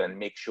available and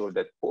make sure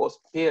that both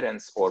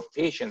parents or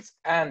patients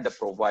and the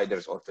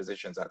providers or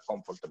physicians are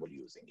comfortable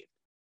using it.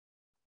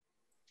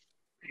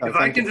 If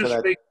I can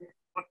just make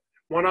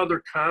one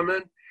other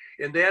comment,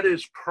 and that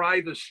is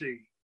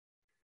privacy.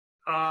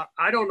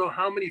 I don't know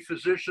how many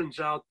physicians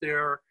out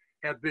there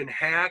have been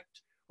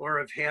hacked or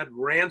have had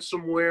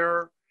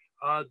ransomware.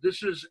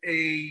 This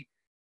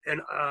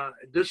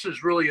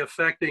is really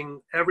affecting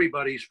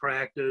everybody's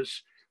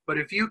practice. But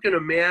if you can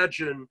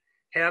imagine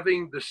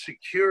having the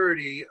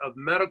security of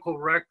medical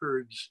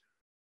records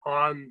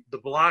on the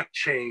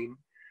blockchain,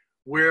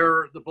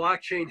 where the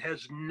blockchain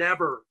has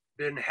never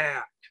been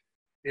hacked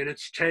in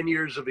its 10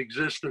 years of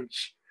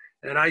existence.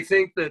 And I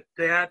think that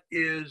that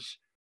is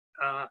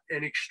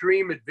an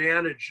extreme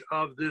advantage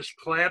of this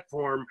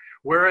platform.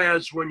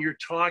 Whereas when you're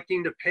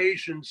talking to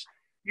patients,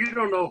 you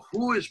don't know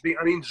who is being,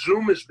 I mean,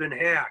 Zoom has been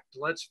hacked,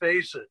 let's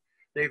face it.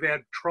 They've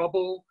had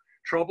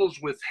troubles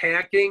with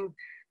hacking.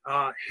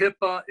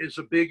 HIPAA is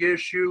a big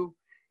issue.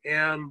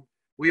 And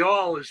we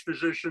all, as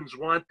physicians,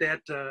 want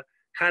that to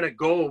kind of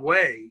go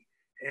away.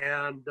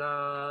 And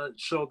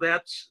so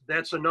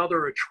that's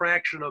another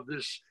attraction of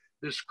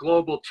this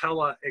global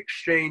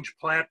tele-exchange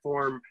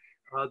platform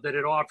that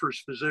it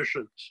offers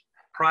physicians: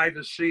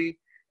 privacy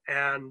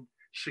and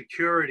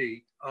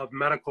security of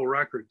medical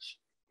records.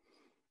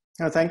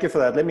 No, thank you for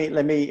that.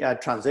 Let me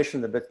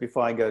transition a bit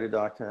before I go to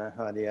Dr.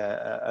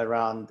 Hadia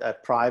around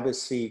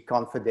privacy,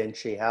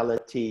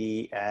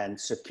 confidentiality, and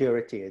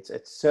security.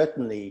 It's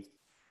certainly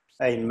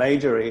a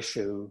major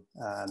issue.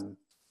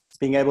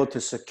 Being able to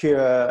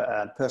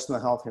secure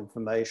personal health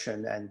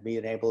information and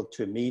being able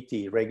to meet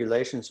the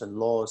regulations and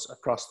laws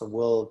across the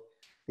world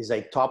is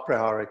a top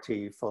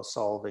priority for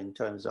Solve in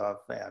terms of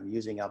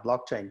using our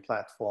blockchain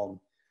platform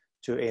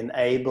to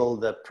enable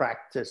the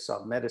practice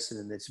of medicine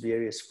in its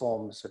various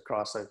forms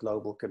across a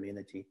global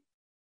community.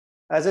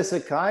 As a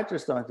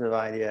psychiatrist, Dr.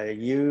 Hadia,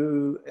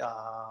 you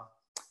are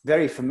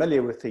very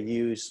familiar with the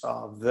use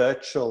of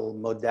virtual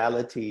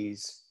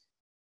modalities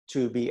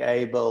to be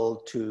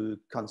able to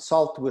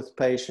consult with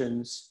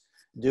patients,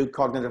 do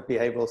cognitive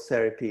behavioral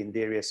therapy and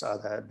various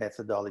other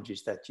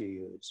methodologies that you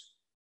use.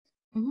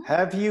 Mm-hmm.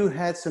 Have you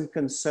had some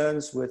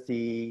concerns with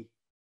the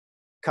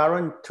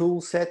current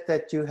tool set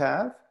that you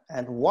have?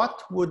 And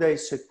what would a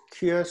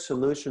secure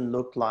solution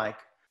look like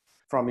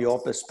from your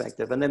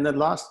perspective? And then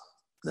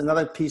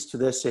another piece to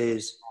this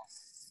is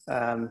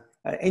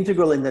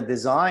integral in the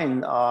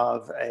design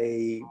of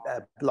a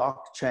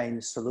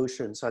blockchain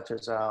solution such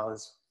as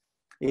ours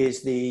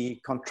is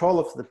the control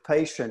of the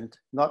patient,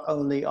 not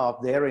only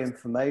of their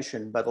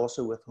information, but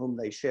also with whom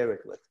they share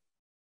it with.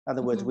 In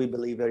other words, we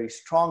believe very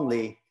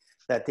strongly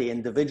that the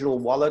individual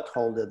wallet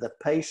holder, the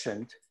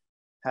patient,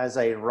 has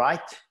a right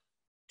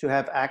to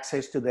have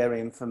access to their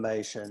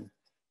information,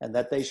 and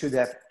that they should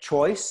have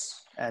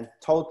choice and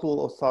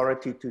total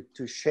authority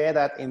to share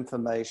that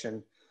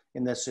information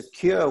in a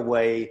secure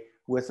way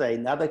with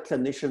another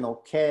clinician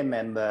or care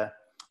member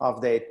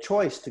of their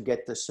choice to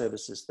get the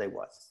services they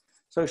want.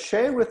 So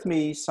share with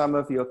me some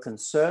of your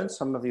concerns,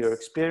 some of your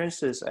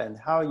experiences, and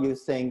how you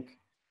think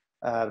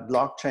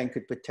blockchain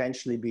could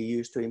potentially be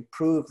used to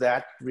improve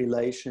that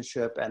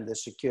relationship and the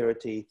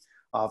security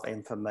of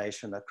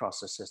information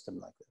across a system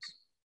like this.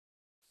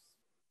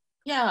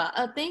 Yeah,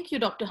 thank you,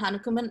 Dr.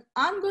 Hanekom. And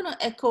I'm going to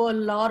echo a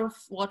lot of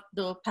what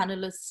the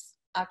panelists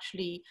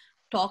actually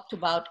talked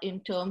about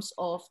in terms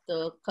of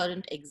the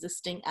current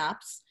existing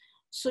apps.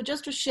 So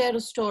just to share a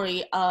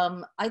story,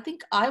 I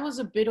think I was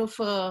a bit of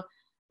a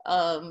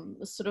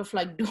sort of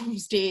like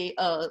doomsday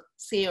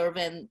sayer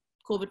when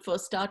COVID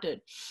first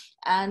started.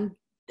 And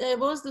there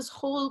was this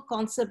whole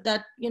concept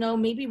that, you know,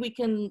 maybe we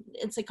can,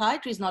 and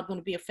psychiatry is not going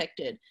to be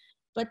affected.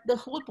 But the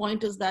whole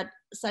point is that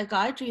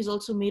psychiatry is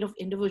also made of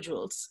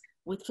individuals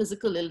with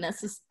physical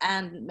illnesses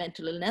and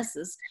mental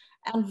illnesses.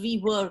 And we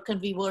work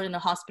and we were in a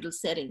hospital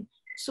setting.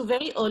 So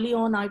very early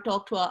on, I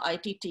talked to our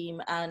IT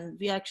team and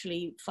we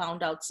actually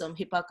found out some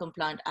HIPAA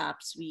compliant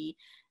apps.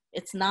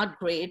 It's not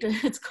great,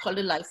 it's called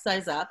a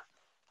life-size app.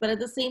 But at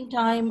the same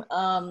time,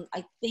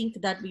 I think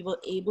that we were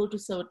able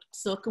to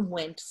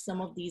circumvent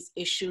some of these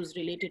issues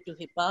related to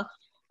HIPAA,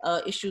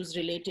 issues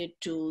related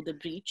to the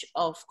breach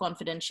of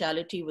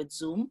confidentiality with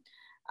Zoom,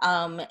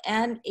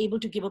 and able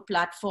to give a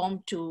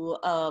platform to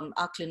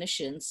our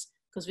clinicians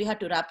because we had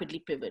to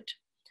rapidly pivot.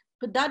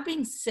 But that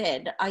being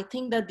said, I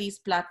think that these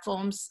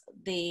platforms,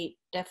 they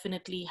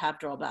definitely have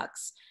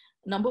drawbacks.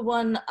 Number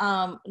one,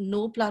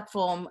 no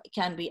platform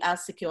can be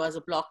as secure as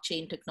a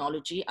blockchain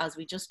technology, as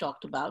we just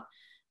talked about.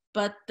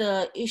 But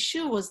the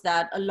issue was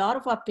that a lot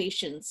of our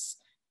patients,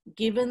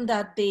 given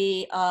that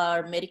they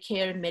are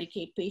Medicare and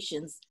Medicaid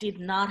patients, did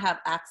not have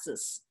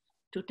access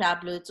to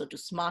tablets or to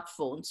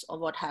smartphones or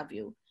what have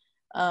you.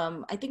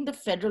 I think the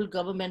federal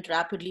government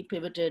rapidly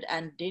pivoted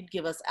and did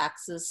give us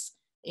access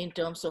in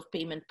terms of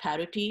payment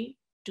parity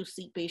to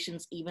see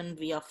patients even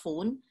via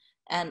phone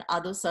and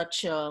other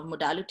such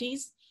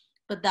modalities.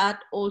 But that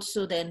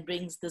also then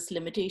brings this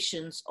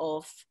limitations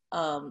of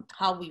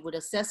how we would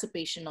assess a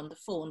patient on the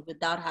phone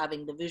without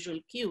having the visual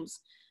cues,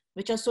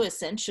 which are so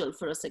essential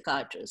for a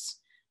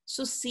psychiatrist.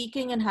 So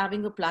seeking and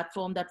having a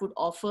platform that would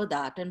offer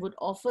that and would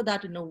offer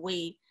that in a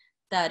way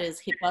that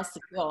is HIPAA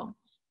secure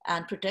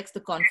and protects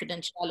the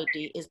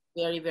confidentiality is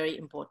very, very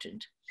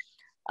important.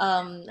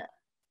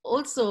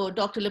 Also,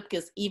 Dr.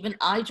 Lipkis, even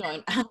I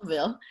joined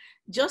Amwell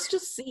just to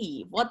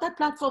see what that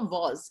platform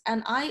was.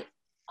 And I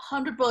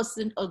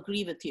 100%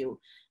 agree with you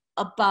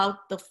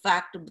about the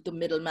fact of the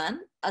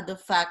middleman, the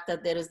fact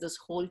that there is this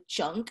whole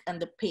chunk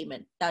and the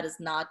payment that is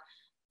not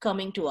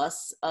coming to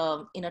us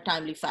in a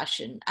timely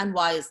fashion. And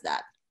why is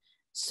that?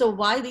 So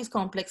why these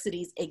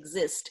complexities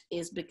exist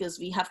is because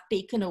we have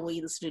taken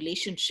away this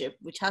relationship,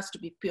 which has to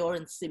be pure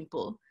and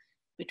simple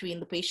between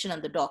the patient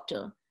and the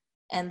doctor,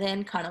 and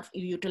then kind of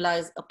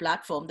utilize a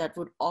platform that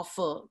would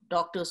offer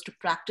doctors to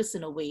practice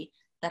in a way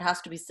that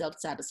has to be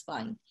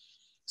self-satisfying.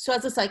 So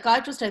as a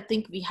psychiatrist, I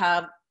think we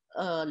have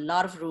a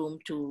lot of room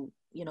to,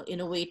 you know,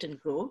 innovate and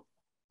grow.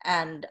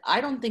 And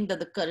I don't think that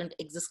the current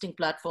existing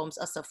platforms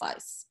are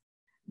suffice.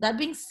 That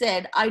being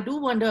said, I do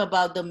wonder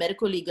about the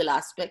medical legal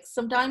aspects,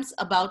 sometimes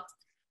about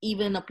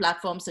even a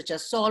platform such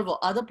as Solve or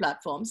other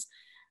platforms.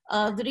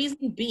 The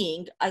reason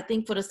being, I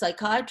think for a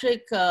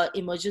psychiatric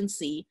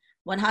emergency,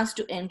 one has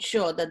to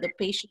ensure that the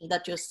patient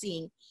that you're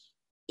seeing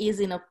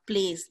is in a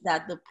place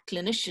that the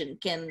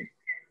clinician can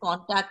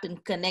contact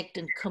and connect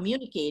and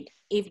communicate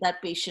if that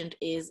patient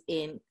is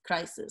in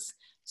crisis.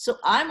 So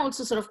I'm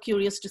also sort of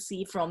curious to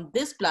see from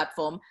this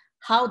platform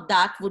how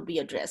that would be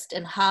addressed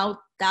and how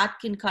that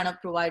can kind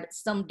of provide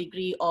some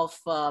degree of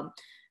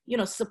you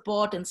know,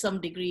 support and some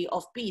degree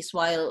of peace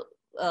while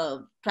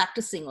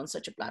practicing on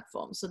such a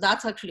platform. So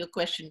that's actually a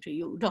question to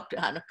you, Dr.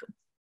 Hanekom.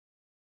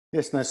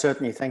 Yes, no,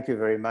 certainly. Thank you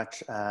very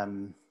much.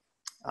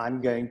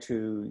 I'm going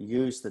to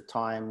use the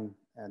time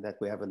that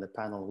we have in the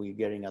panel. We're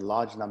getting a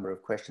large number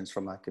of questions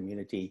from our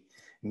community.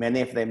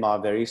 Many of them are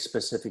very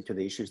specific to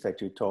the issues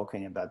that you're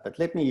talking about, but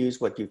let me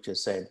use what you've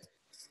just said.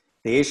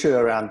 The issue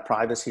around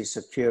privacy,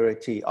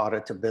 security,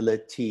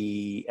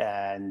 auditability,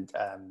 and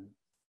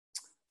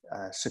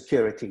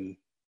security.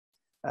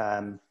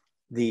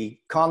 the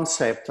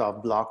concept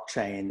of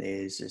blockchain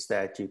is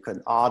that you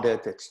can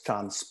audit, it's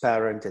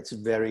transparent, it's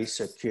very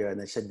secure,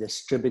 and it's a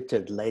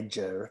distributed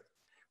ledger,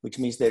 which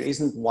means there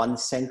isn't one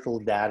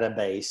central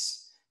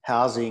database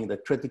housing the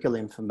critical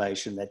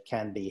information that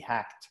can be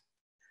hacked.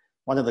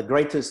 One of the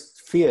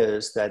greatest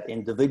fears that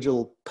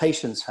individual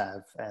patients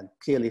have, and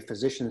clearly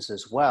physicians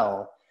as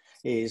well,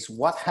 is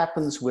what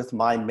happens with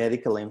my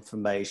medical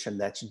information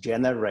that's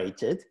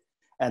generated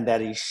and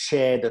that is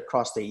shared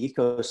across the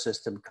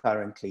ecosystem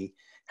currently.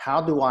 How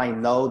do I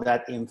know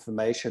that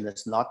information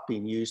is not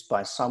being used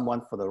by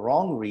someone for the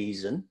wrong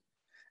reason?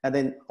 And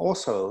then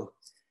also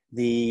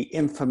the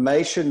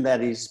information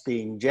that is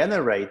being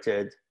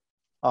generated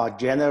are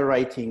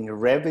generating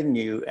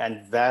revenue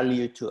and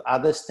value to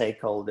other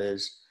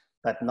stakeholders,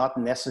 but not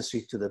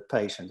necessary to the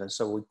patient. And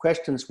so the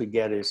questions we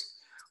get is,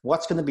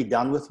 what's going to be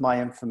done with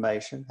my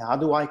information? How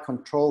do I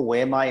control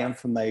where my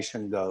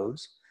information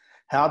goes?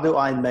 How do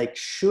I make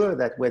sure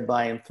that when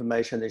my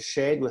information is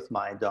shared with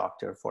my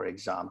doctor, for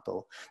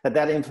example, that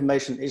that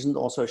information isn't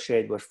also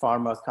shared with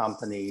pharma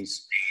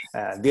companies,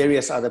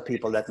 various other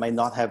people that may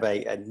not have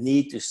a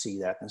need to see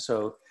that? And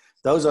so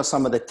those are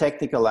some of the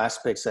technical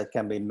aspects that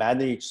can be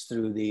managed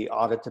through the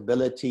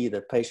auditability,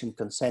 the patient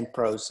consent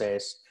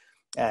process,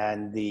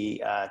 and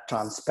the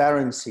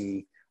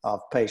transparency of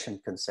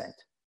patient consent.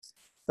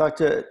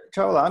 Dr.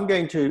 Chawla, I'm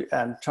going to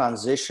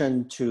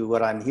transition to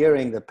what I'm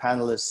hearing the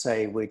panelists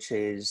say, which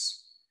is,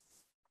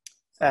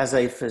 as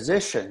a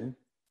physician,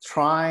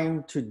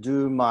 trying to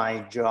do my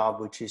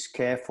job, which is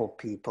care for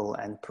people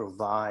and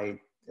provide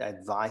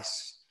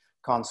advice,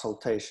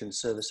 consultation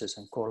services,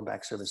 and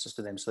quarterback services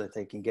to them so that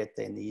they can get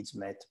their needs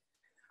met.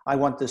 I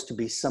want this to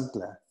be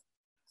simpler.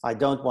 I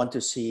don't want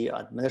to see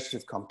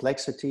administrative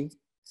complexity.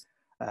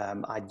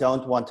 I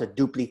don't want a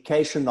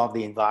duplication of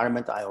the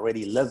environment I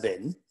already live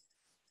in.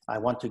 I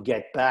want to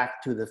get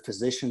back to the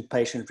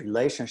physician-patient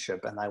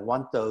relationship, and I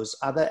want those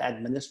other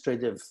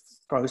administrative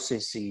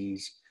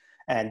processes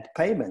and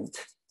payment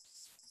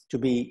to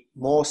be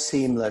more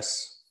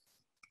seamless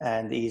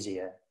and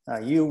easier. Now,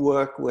 you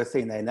work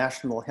within a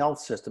national health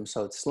system,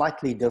 so it's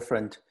slightly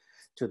different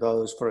to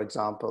those, for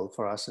example,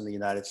 for us in the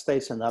United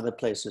States and other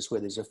places where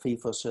there's a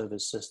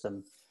fee-for-service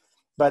system.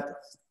 But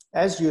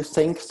as you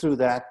think through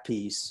that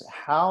piece,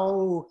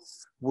 how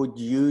would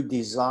you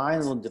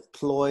design or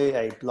deploy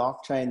a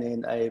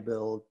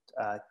blockchain-enabled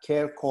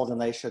care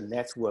coordination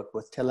network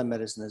with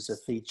telemedicine as a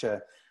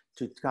feature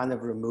to kind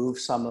of remove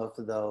some of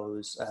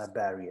those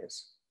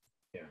barriers?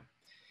 Yeah,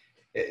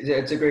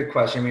 it's a great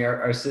question. I mean,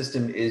 our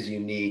system is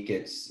unique.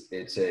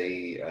 It's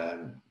a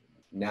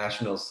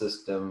national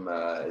system,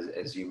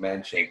 as you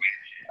mentioned.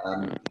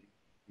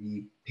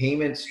 The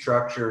payment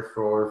structure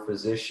for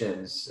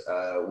physicians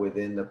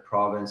within the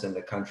province and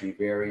the country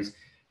varies.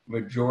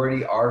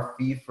 Majority are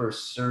fee for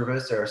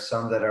service. There are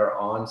some that are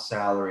on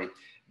salary,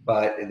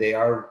 but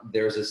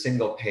there's a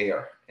single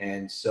payer.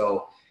 And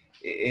so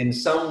in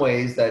some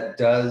ways that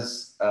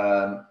does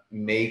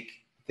make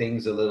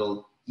things a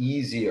little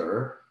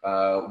easier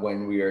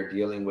when we are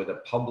dealing with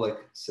a public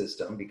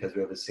system because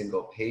we have a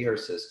single payer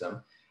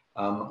system.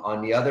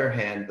 On the other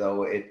hand,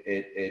 though,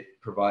 it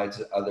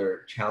provides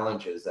other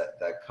challenges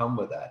that come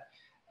with that.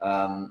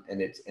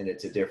 And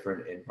it's a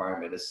different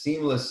environment. A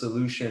seamless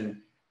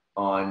solution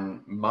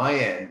on my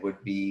end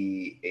would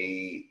be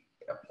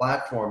a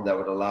platform that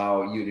would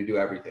allow you to do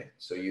everything.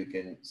 So you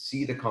can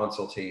see the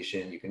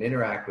consultation, you can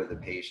interact with the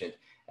patient,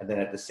 and then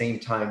at the same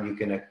time,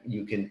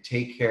 you can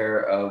take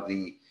care of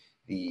the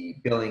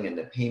billing and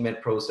the payment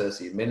process,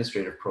 the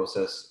administrative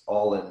process,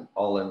 all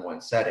in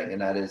one setting.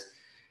 And that is,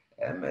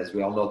 as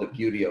we all know, the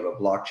beauty of a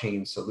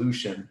blockchain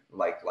solution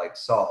like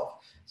Solve.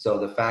 So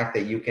the fact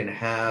that you can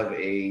have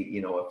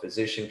a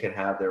physician can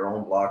have their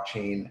own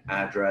blockchain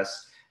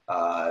address,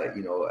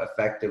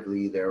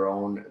 effectively their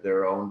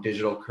own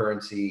digital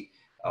currency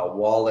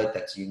wallet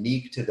that's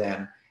unique to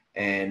them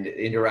and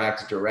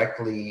interacts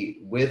directly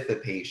with the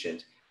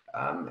patient.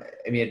 I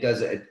mean, it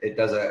does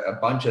a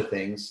bunch of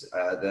things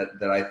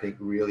that I think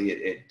really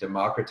it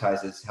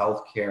democratizes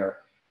healthcare,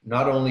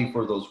 not only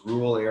for those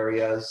rural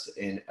areas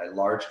in a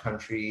large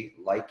country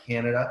like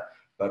Canada,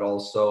 but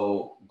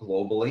also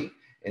globally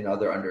in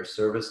other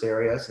underserviced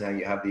areas. Now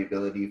you have the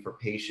ability for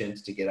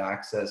patients to get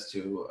access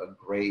to a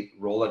great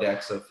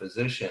Rolodex of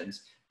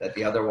physicians that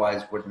they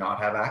otherwise would not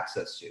have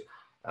access to.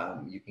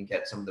 You can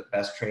get some of the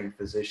best trained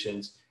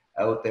physicians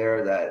out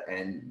there that,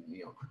 and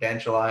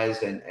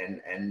credentialized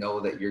and know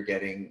that you're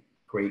getting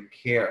great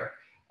care.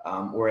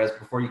 Whereas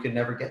before you could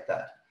never get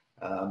that,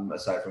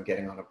 aside from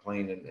getting on a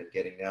plane and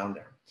getting down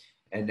there.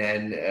 And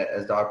then,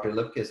 as Dr.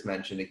 Lipkiss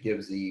mentioned, it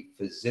gives the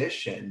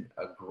physician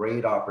a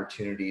great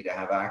opportunity to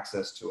have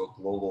access to a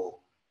global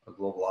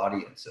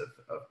audience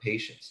of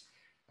patients.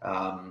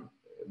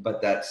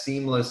 But that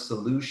seamless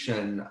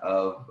solution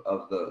of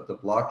the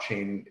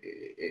blockchain,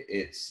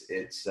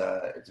 it's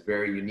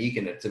very unique,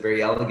 and it's a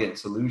very elegant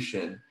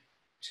solution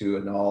to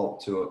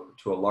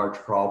a large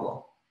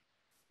problem.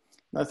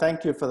 No,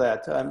 thank you for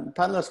that.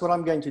 Panelists, what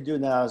I'm going to do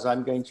now is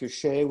I'm going to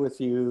share with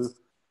you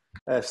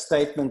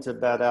statement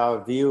about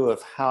our view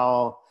of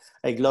how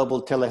a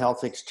global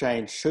telehealth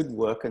exchange should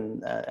work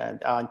and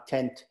our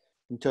intent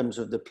in terms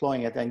of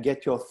deploying it, and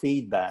get your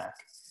feedback.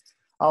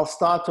 I'll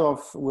start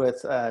off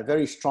with a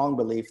very strong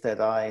belief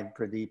that I and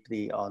Pradeep,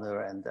 the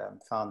owner and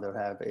founder,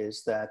 have,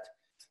 is that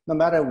no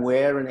matter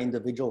where an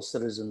individual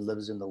citizen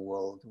lives in the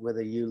world,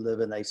 whether you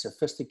live in a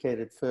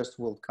sophisticated first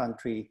world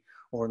country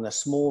or in a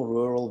small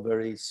rural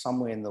village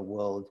somewhere in the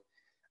world,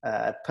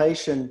 a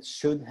patient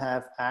should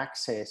have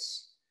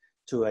access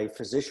to a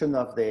physician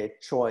of their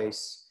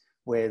choice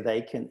where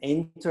they can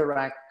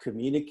interact,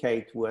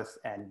 communicate with,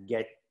 and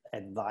get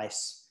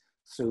advice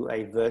through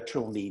a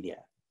virtual media.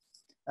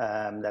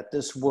 That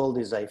this world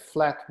is a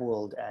flat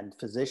world, and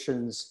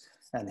physicians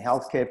and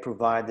healthcare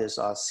providers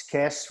are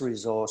scarce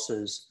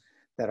resources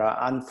that are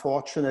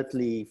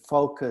unfortunately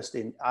focused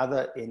in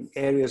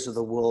areas of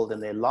the world,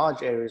 and they're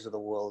large areas of the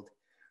world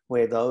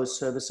where those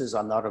services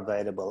are not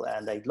available.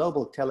 And a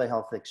global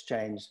telehealth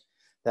exchange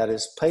that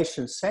is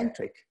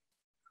patient-centric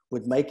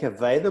would make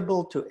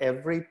available to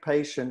every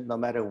patient, no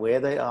matter where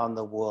they are in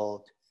the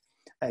world,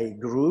 a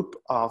group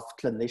of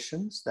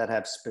clinicians that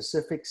have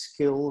specific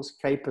skills,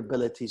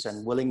 capabilities,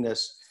 and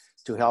willingness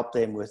to help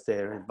them with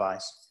their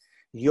advice.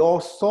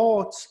 Your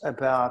thoughts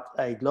about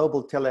a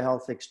global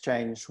telehealth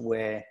exchange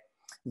where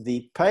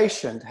the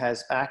patient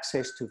has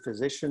access to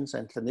physicians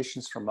and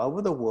clinicians from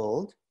over the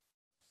world,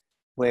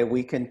 where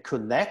we can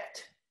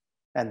connect,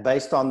 and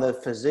based on the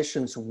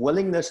physician's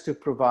willingness to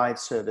provide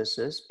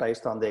services,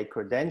 based on their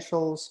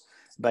credentials,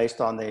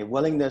 based on their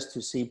willingness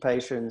to see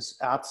patients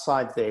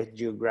outside their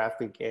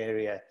geographic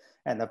area,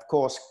 and of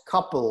course,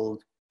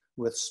 coupled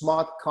with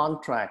smart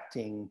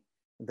contracting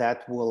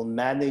that will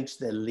manage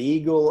the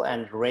legal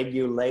and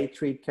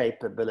regulatory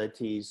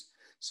capabilities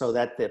so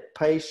that the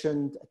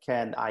patient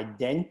can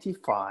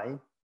identify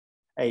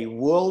a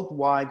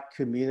worldwide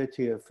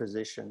community of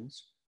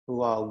physicians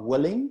who are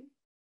willing,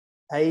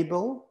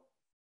 able,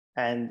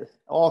 and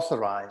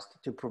authorized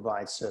to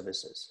provide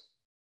services.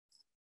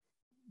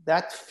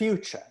 That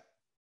future,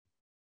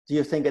 do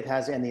you think it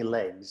has any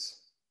legs?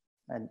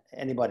 And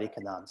anybody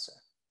can answer.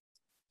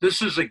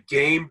 This is a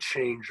game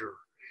changer,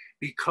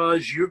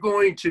 because you're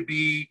going to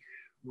be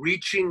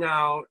reaching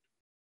out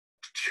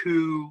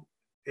to,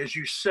 as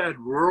you said,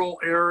 rural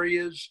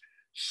areas,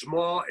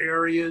 small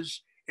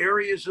areas,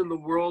 areas in the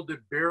world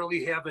that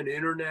barely have an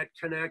internet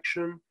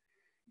connection.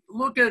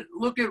 Look at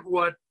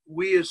what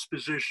we as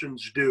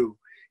physicians do.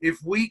 If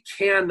we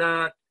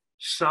cannot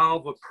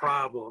solve a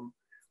problem,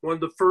 one of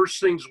the first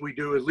things we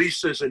do, at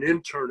least as an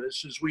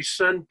internist, is we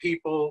send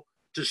people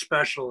to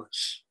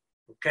specialists,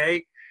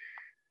 okay?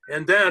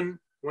 And then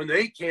when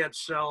they can't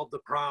solve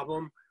the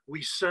problem,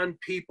 we send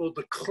people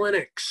to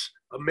clinics,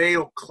 a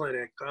Mayo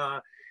Clinic.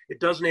 It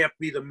doesn't have to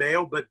be the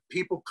Mayo, but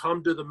people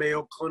come to the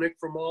Mayo Clinic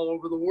from all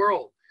over the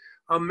world.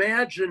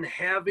 Imagine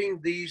having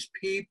these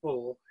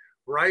people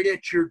right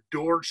at your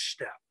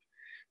doorstep,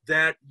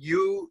 that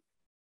you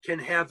can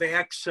have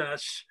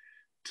access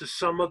to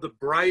some of the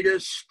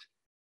brightest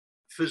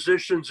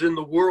physicians in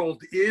the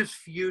world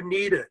if you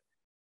need it,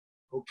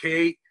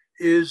 okay,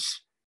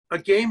 is a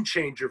game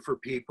changer for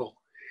people.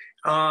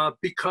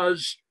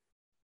 Because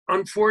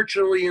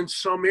unfortunately in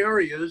some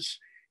areas,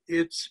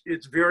 it's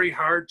very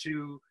hard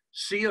to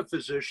see a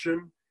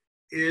physician.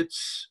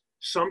 It's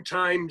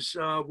sometimes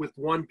with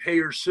one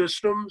payer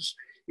systems,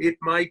 it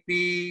might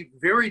be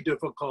very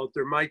difficult.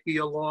 There might be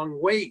a long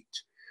wait.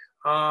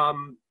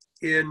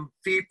 In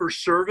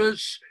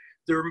fee-for-service,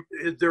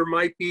 there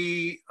might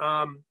be,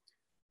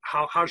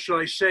 how should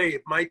I say,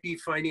 it might be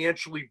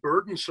financially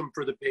burdensome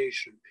for the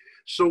patient.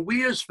 So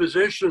we as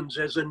physicians,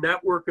 as a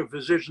network of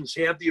physicians,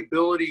 have the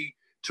ability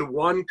to,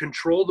 one,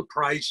 control the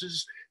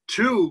prices,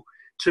 two,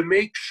 to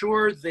make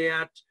sure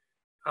that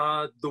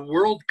the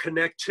world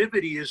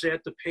connectivity is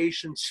at the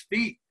patient's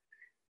feet.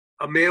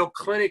 A Mayo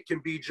Clinic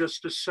can be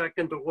just a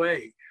second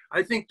away.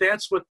 I think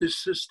that's what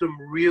this system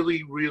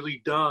really,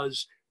 really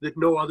does, that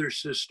no other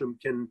system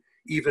can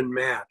even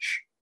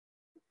match.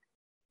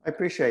 I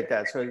appreciate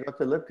that. So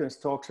Dr.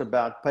 Lipkins talks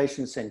about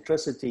patient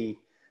centricity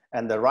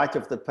and the right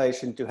of the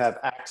patient to have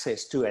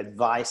access to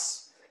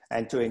advice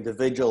and to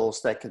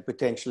individuals that could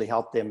potentially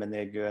help them in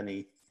their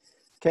journey.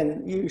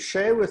 Can you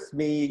share with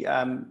me,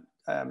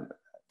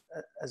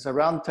 as a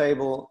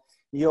roundtable,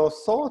 your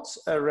thoughts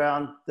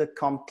around the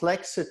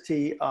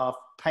complexity of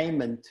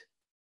payment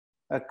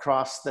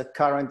across the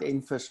current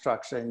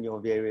infrastructure in your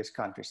various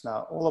countries?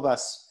 Now, all of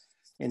us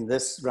in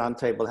this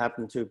roundtable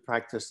happen to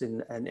practice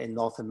in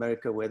North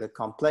America, where the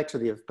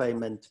complexity of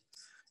payment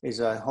is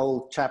a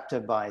whole chapter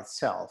by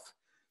itself.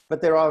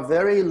 But there are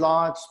very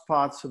large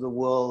parts of the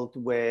world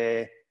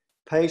where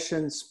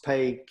patients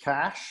pay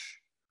cash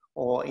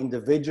or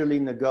individually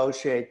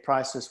negotiate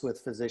prices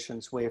with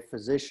physicians, where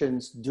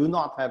physicians do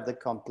not have the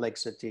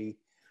complexity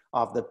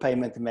of the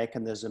payment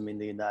mechanism in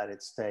the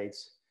United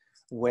States,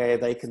 where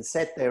they can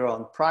set their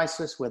own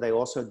prices, where they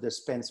also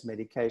dispense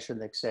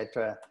medication,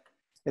 etc.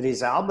 It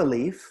is our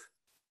belief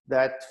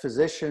that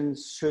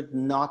physicians should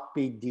not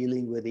be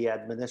dealing with the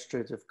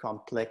administrative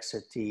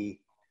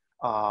complexity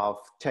of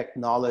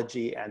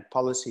technology and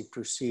policy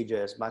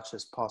procedure as much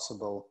as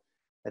possible,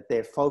 that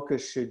their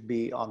focus should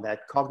be on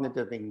that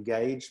cognitive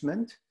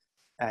engagement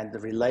and the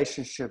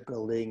relationship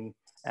building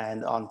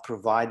and on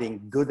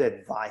providing good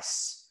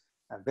advice,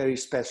 very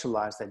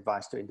specialized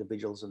advice to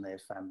individuals and their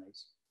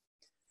families.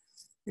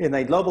 In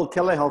a global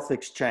telehealth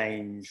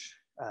exchange,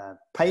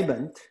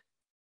 payment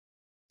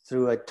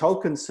through a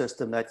token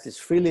system that is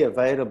freely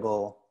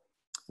available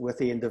with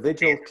the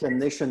individual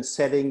clinician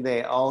setting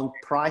their own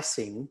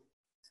pricing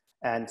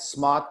and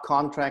smart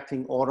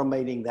contracting,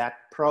 automating that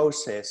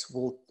process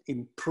will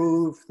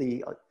improve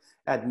the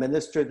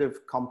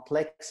administrative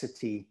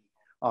complexity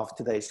of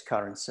today's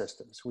current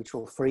systems, which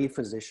will free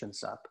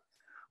physicians up.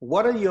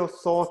 What are your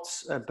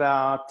thoughts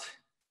about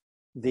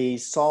the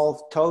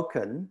Solve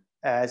token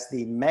as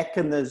the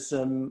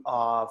mechanism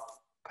of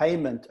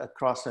payment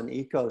across an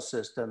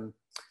ecosystem,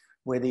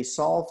 where the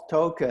Solve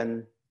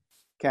token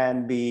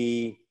can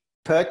be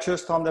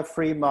purchased on the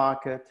free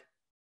market?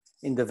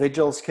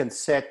 Individuals can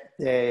set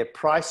their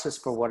prices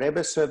for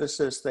whatever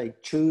services they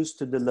choose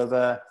to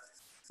deliver,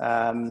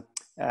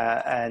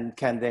 and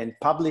can then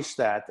publish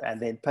that, and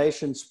then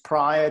patients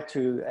prior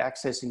to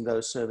accessing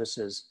those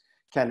services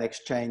can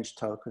exchange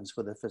tokens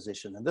with a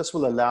physician. And this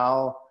will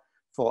allow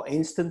for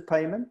instant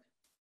payment,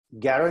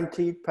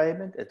 guaranteed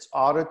payment, it's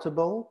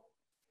auditable,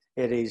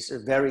 it is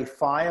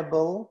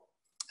verifiable,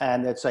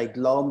 and it's a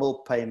global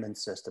payment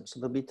system.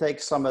 So we take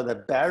some of the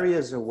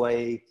barriers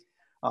away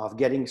of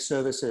getting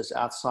services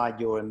outside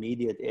your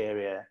immediate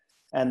area.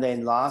 And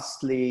then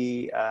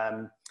lastly,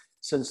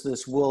 since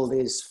this world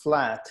is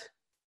flat,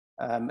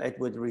 it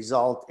would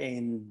result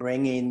in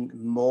bringing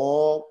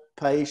more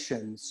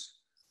patients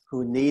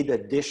who need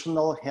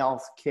additional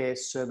healthcare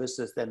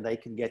services than they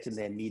can get in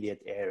their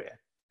immediate area.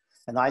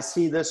 And I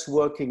see this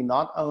working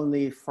not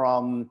only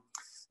from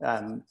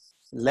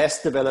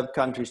less developed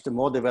countries to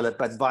more developed,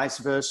 but vice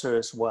versa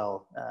as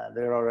well.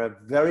 There are a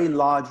very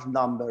large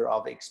number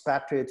of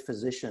expatriate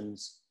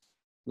physicians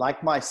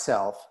like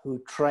myself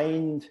who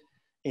trained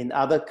in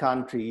other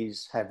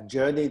countries, have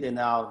journeyed in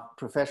our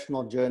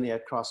professional journey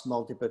across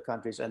multiple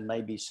countries, and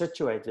may be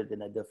situated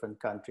in a different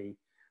country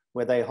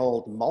where they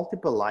hold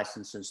multiple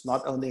licenses,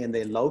 not only in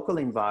their local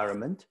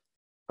environment,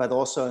 but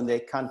also in their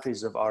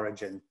countries of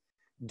origin.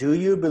 Do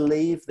you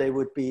believe there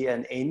would be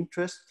an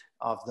interest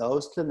of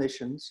those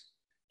clinicians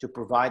to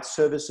provide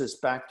services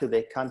back to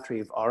their country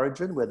of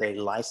origin where they're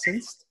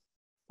licensed,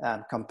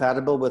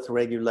 compatible with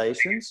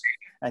regulations?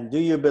 And do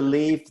you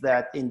believe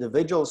that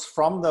individuals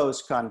from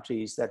those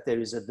countries, that there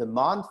is a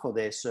demand for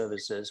their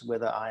services,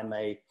 whether I'm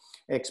a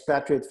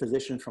expatriate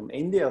physician from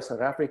India or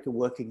South Africa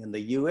working in the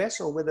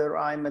US, or whether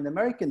I'm an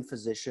American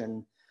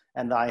physician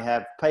and I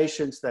have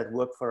patients that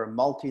work for a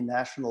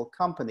multinational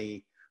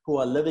company who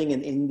are living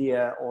in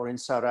India or in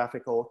South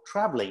Africa or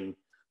traveling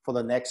for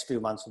the next few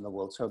months in the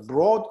world? So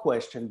broad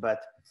question,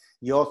 but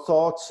your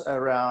thoughts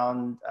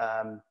around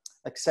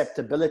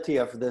acceptability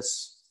of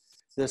this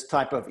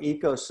type of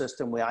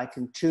ecosystem where I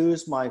can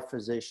choose my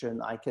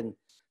physician, I can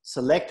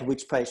select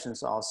which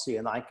patients I'll see,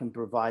 and I can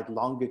provide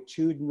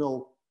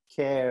longitudinal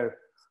care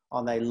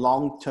on a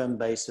long-term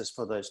basis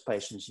for those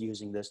patients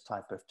using this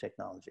type of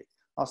technology.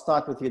 I'll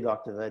start with you,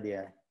 Dr.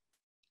 Vaidya.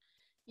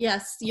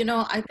 Yes, you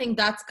know, I think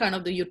that's kind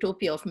of the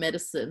utopia of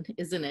medicine,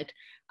 isn't it?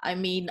 I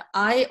mean,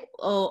 I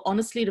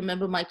honestly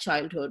remember my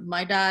childhood.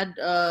 My dad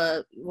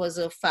was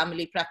a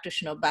family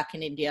practitioner back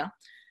in India.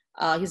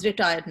 He's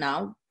retired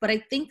now, but I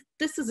think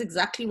this is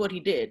exactly what he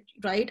did,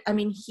 right? I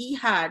mean, he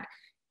had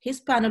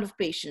his panel of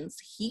patients.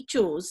 He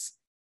chose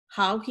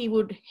how he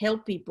would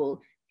help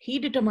people. He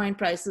determined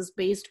prices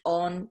based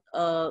on,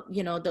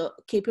 you know, the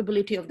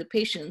capability of the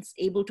patients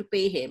able to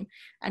pay him.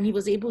 And he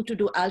was able to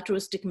do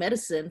altruistic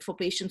medicine for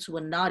patients who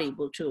were not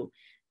able to,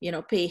 you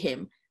know, pay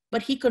him.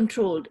 But he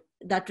controlled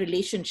that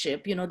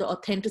relationship, you know, the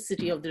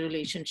authenticity of the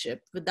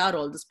relationship without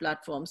all this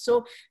platform.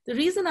 So the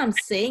reason I'm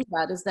saying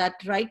that is that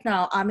right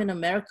now I'm in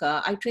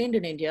America. I trained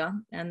in India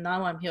and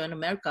now I'm here in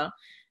America.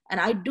 And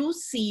I do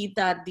see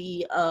that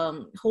the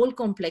whole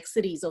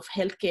complexities of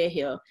healthcare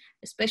here,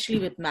 especially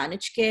with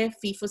managed care,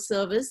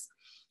 fee-for-service,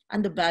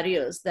 and the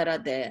barriers that are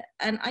there.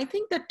 And I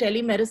think that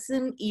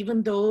telemedicine,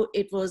 even though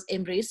it was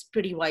embraced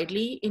pretty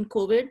widely in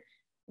COVID,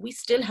 we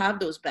still have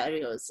those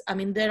barriers. I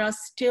mean, there are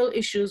still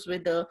issues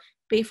with the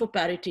pay for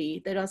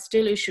parity. There are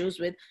still issues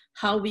with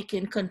how we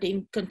can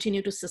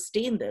continue to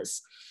sustain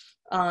this.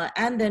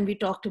 And then we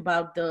talked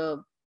about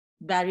the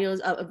barriers,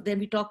 then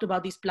we talked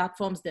about these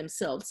platforms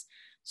themselves.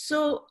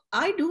 So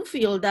I do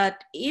feel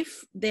that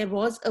if there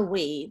was a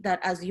way that,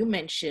 as you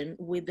mentioned,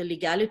 with the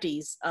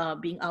legalities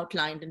being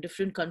outlined in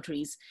different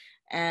countries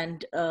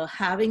and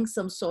having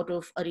some sort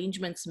of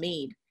arrangements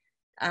made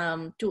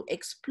to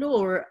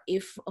explore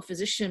if a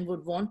physician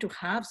would want to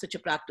have such a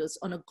practice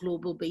on a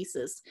global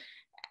basis.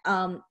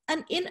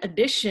 And in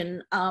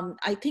addition,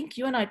 I think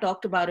you and I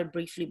talked about it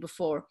briefly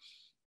before,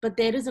 but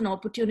there is an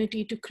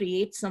opportunity to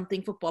create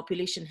something for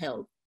population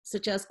health,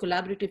 such as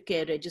collaborative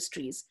care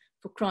registries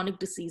for chronic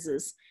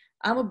diseases.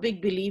 I'm a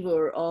big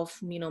believer of,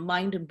 you know,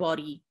 mind and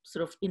body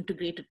sort of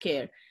integrated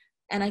care.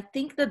 And I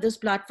think that this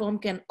platform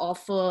can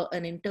offer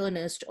an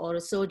internist or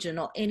a surgeon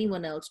or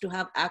anyone else to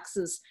have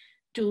access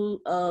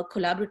to a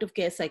collaborative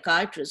care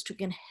psychiatrist who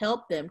can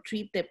help them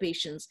treat their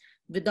patients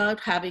without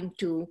having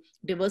to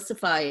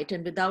diversify it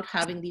and without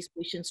having these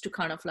patients to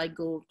kind of like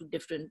go to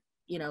different,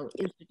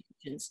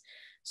 institutions.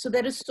 So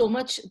there is so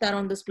much that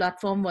on this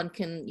platform one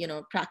can,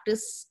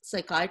 practice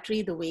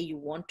psychiatry the way you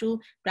want to,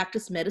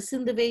 practice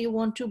medicine the way you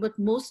want to, but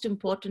most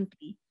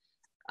importantly,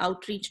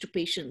 outreach to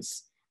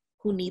patients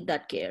who need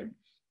that care.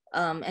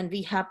 And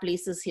we have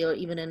places here,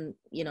 even in,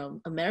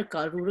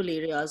 America, rural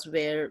areas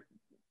where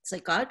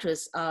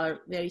psychiatrists are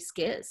very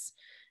scarce.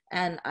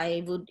 And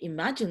I would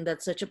imagine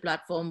that such a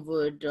platform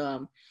would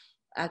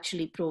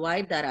actually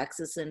provide that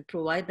access and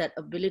provide that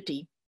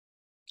ability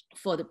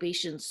for the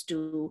patients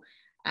to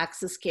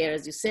access care,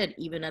 as you said,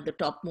 even at the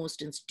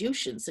topmost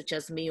institutions, such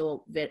as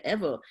Mayo,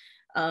 wherever,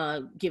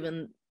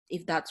 given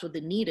if that's what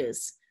the need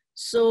is.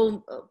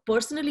 So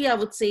personally, I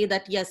would say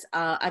that, yes,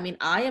 I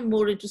am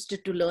more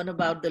interested to learn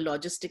about the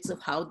logistics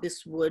of how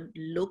this would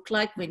look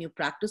like when you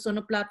practice on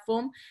a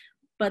platform.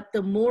 But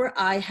the more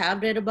I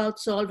have read about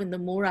Solve and the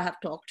more I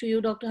have talked to you,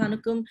 Dr.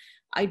 Hanekom,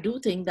 I do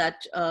think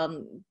that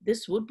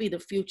this would be the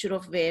future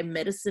of where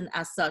medicine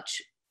as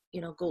such,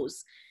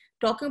 goes.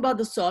 Talking about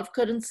the Solve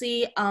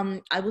currency,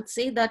 I would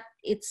say that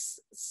it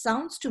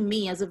sounds to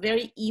me as a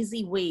very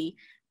easy way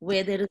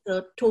where there is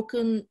a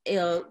token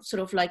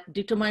sort of like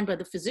determined by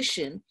the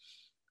physician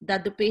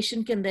that the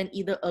patient can then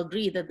either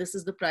agree that this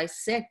is the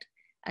price set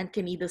and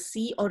can either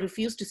see or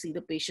refuse to see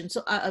the patient,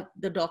 so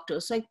the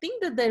doctor. So I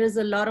think that there is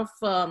a lot of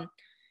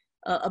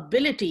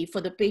ability for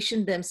the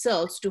patient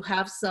themselves to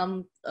have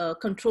some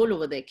control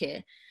over their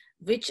care,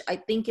 which I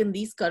think in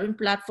these current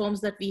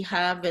platforms that we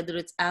have, whether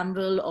it's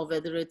Amwell or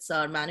whether it's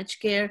our managed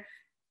care,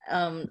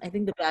 I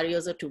think the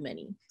barriers are too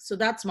many. So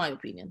that's my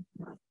opinion.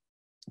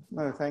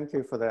 No, thank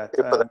you for that.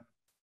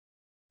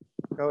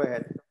 Go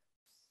ahead.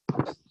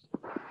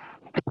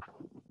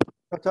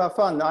 Dr.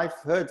 Afan, I've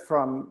heard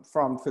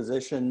from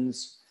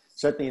physicians,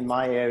 certainly in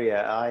my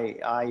area.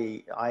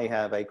 I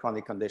have a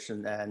chronic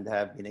condition and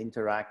have been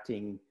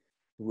interacting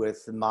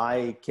with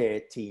my care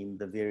team,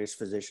 the various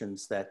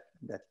physicians that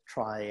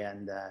try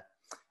and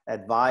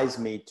advise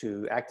me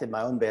to act in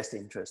my own best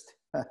interest.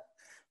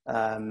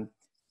 They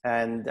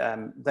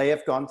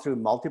have gone through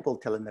multiple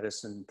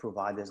telemedicine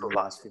providers in the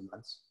last few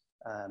months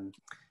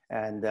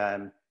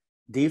and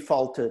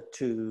defaulted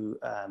to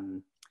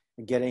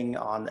getting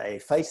on a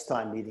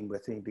FaceTime meeting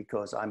with me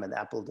because I'm an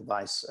Apple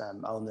device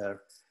owner,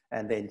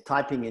 and then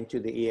typing into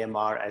the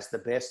EMR as the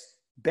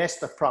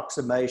best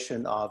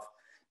approximation of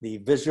the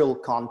visual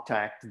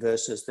contact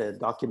versus the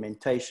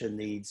documentation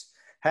needs.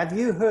 Have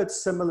you heard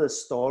similar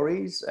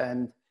stories?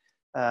 And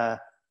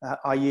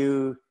are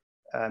you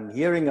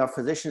hearing of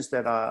physicians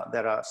that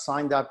are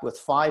signed up with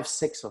 5,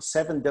 6, or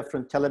 7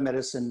 different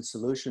telemedicine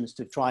solutions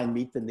to try and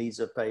meet the needs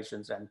of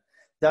patients? And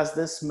does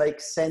this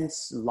make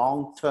sense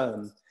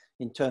long-term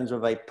in terms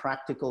of a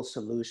practical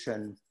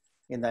solution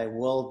in a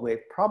world where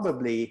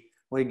probably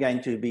we're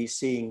going to be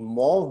seeing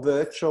more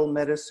virtual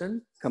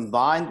medicine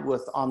combined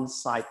with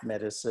on-site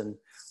medicine,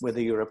 whether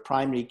you're a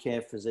primary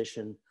care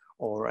physician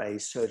or a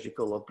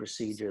surgical or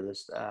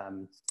proceduralist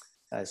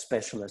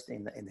specialist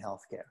in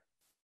healthcare?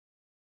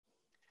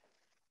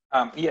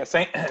 Yes,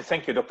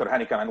 thank you, Dr.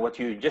 Hanekom. And what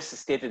you just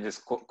stated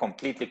is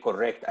completely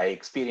correct. I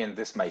experienced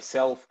this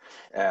myself,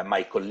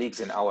 my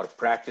colleagues in our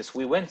practice.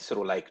 We went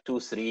through like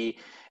 2, 3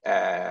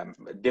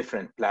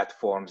 different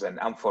platforms, and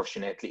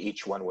unfortunately,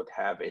 each one would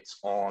have its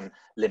own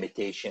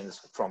limitations,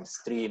 from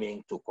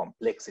streaming to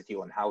complexity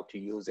on how to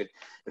use it.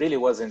 Really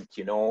wasn't,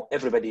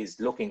 everybody is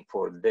looking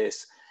for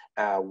this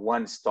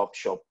one-stop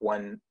shop,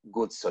 one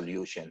good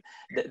solution.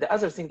 The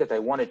other thing that I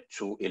wanted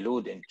to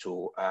allude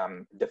into,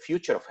 the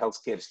future of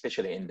healthcare,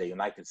 especially in the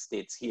United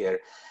States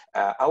here,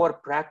 our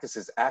practice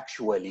is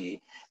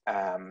actually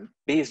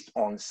based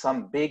on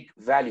some big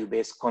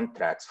value-based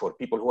contracts. For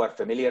people who are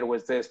familiar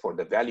with this, for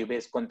the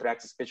value-based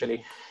contracts,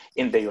 especially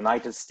in the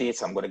United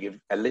States, I'm going to give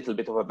a little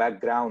bit of a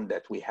background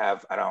that we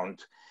have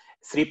around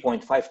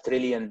 $3.5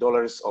 trillion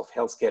of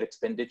healthcare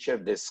expenditure.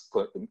 This,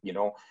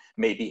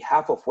 maybe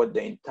half of what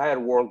the entire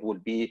world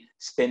would be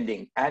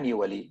spending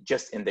annually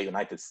just in the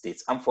United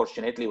States.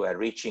 Unfortunately, we're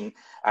reaching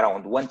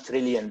around $1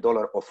 trillion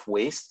of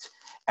waste.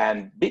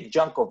 And big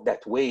chunk of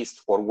that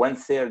waste, or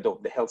 1/3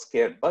 of the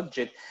healthcare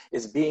budget,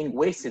 is being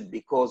wasted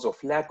because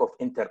of lack of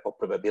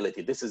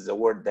interoperability. This is a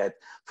word that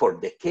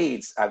for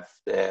decades I've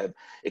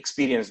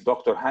experienced.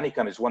 Dr.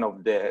 Hanekom is one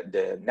of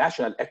the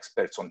national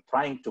experts on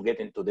trying to get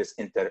into this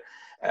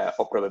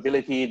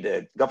interoperability.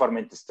 The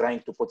government is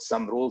trying to put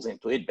some rules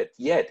into it, but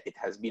yet it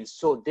has been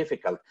so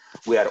difficult.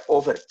 We are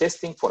over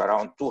testing for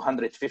around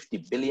 250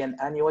 billion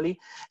annually,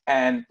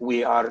 and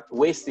we are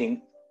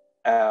wasting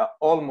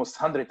almost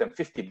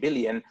 150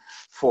 billion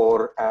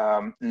for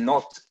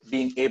not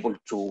being able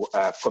to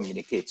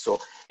communicate. So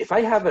if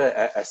I have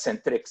a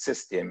centric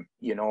system,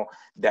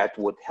 that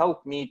would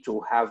help me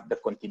to have the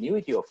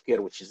continuity of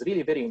care, which is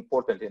really very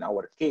important in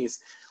our case.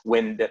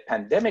 When the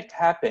pandemic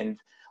happened,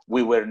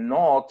 we were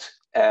not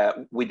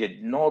we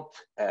did not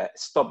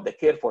stop the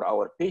care for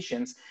our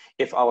patients.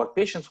 If our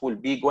patients will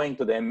be going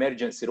to the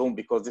emergency room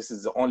because this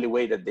is the only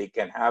way that they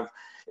can have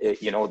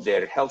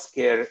their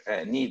healthcare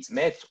needs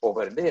met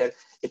over there,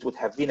 it would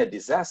have been a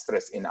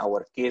disastrous in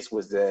our case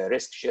with the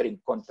risk sharing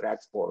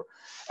contracts for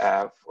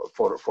our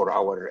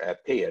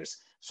payers.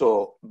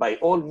 So by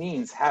all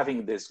means,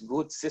 having this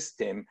good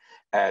system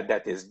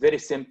that is very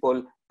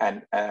simple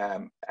and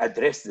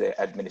address the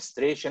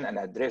administration and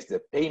address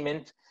the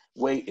payment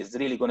way is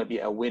really going to be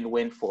a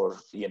win-win for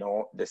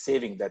the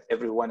saving that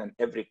everyone in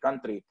every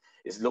country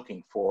is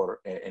looking for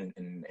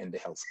in the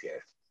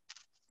healthcare.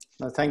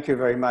 No, thank you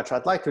very much.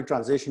 I'd like to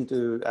transition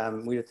to,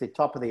 we're at the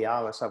top of the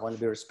hour, so I want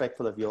to be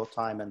respectful of your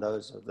time and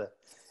those of the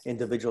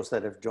individuals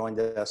that have joined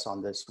us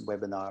on this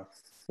webinar.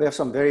 We have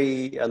some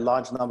a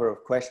large number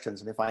of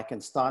questions, and if I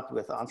can start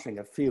with answering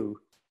a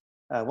few.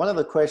 One of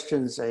the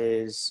questions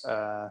is,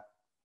 how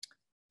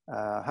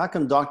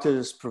can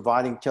doctors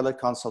providing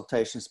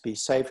teleconsultations be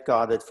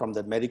safeguarded from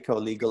the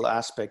medico-legal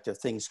aspect if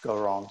things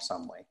go wrong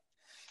some way?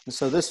 And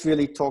so this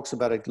really talks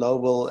about a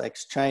global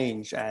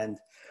exchange and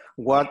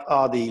what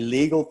are the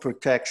legal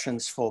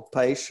protections for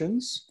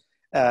patients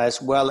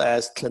as well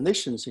as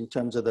clinicians in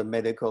terms of the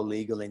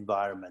medico-legal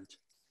environment.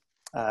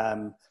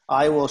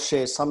 I will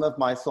share some of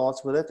my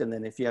thoughts with it, and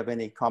then if you have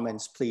any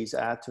comments, please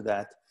add to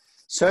that.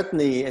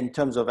 Certainly in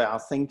terms of our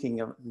thinking,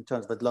 in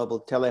terms of a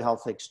global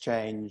telehealth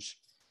exchange,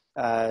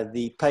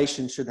 the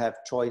patient should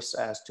have choice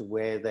as to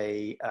where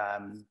they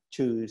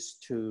choose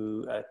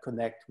to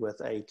connect with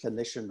a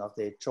clinician of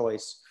their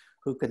choice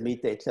who can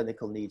meet their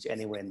clinical needs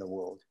anywhere in the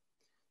world.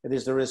 It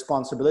is the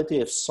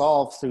responsibility of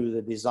Solve through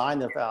the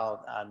design of our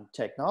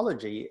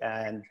technology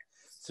and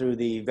through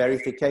the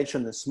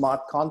verification and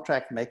smart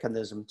contract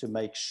mechanism to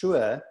make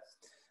sure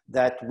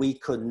that we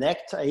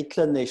connect a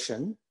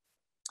clinician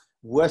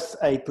with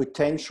a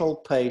potential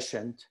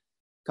patient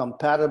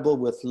compatible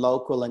with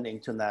local and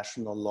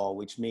international law,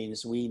 which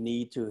means we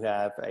need to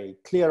have a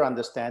clear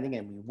understanding,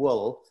 and we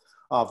will,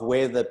 of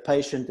where the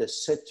patient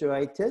is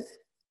situated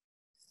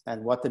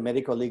and what the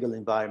medical legal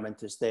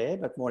environment is there,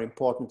 but more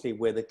importantly,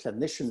 where the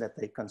clinician that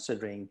they're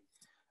considering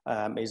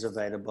is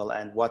available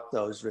and what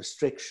those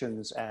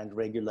restrictions and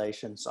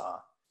regulations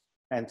are.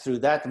 And through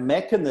that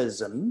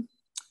mechanism,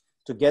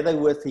 together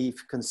with the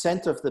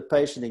consent of the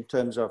patient in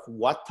terms of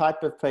what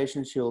type of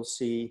patients you'll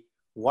see,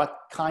 what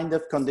kind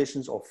of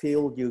conditions or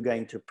field you're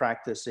going to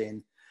practice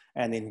in,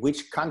 and in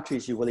which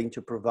countries you're willing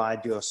to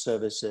provide your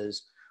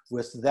services.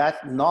 With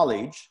that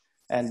knowledge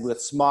and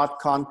with smart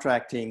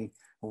contracting,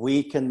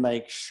 we can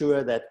make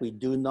sure that we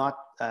do not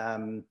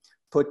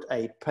put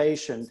a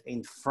patient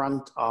in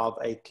front of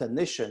a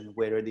clinician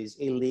where it is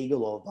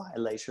illegal or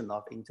violation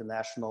of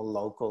international,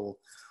 local,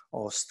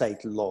 or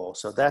state law.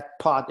 So that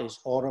part is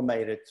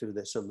automated through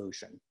the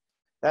solution.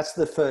 That's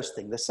the first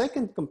thing. The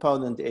second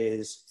component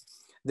is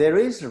there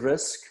is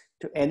risk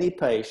to any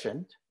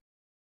patient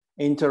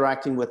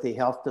interacting with the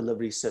health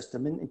delivery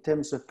system in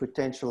terms of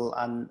potential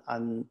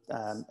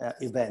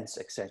events,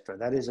 etc.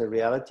 That is a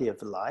reality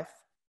of life.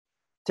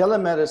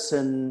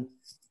 Telemedicine,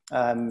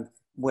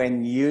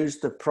 when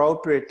used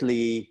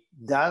appropriately,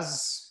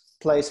 does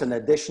place an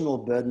additional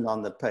burden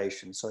on the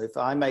patient. So if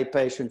I'm a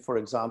patient, for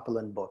example,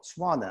 in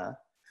Botswana,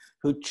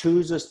 who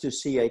chooses to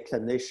see a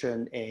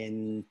clinician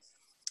in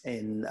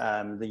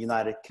the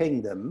United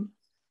Kingdom,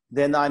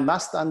 then I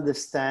must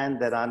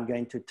understand that I'm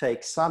going to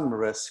take some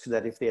risk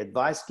that if the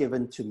advice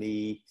given to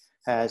me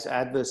has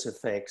adverse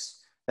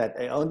effects, that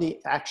the only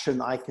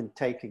action I can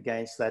take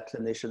against that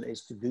clinician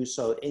is to do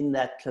so in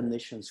that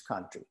clinician's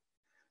country.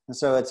 And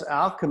so it's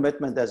our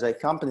commitment as a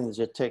company, as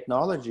a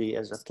technology,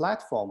 as a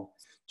platform,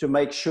 to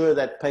make sure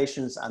that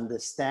patients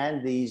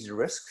understand these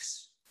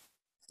risks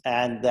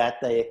and that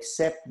they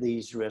accept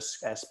these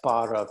risks as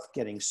part of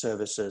getting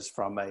services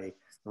from a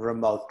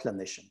remote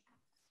clinician.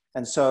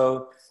 And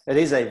so it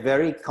is a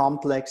very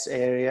complex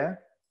area.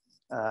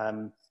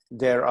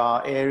 There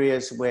are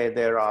areas where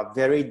there are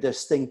very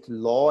distinct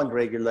law and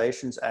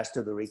regulations as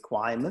to the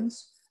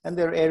requirements. And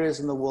there are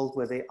areas in the world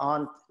where there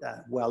aren't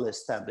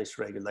well-established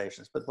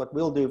regulations. But what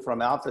we'll do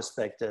from our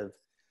perspective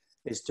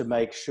is to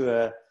make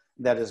sure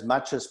that as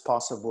much as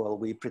possible,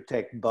 we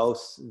protect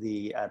both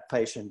the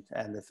patient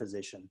and the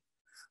physician.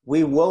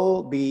 We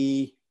will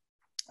be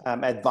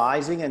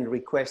advising and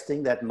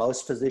requesting that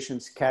most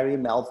physicians carry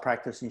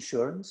malpractice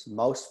insurance.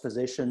 Most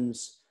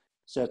physicians,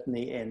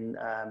 certainly in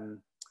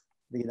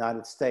the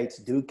United States,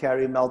 do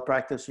carry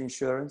malpractice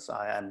insurance.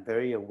 I am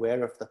very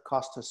aware of the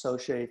cost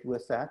associated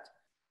with that.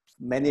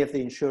 Many of the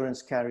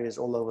insurance carriers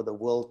all over the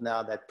world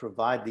now that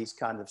provide these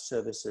kind of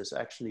services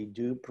actually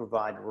do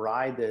provide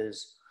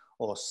riders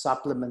or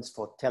supplements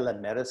for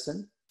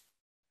telemedicine.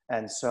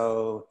 And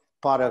so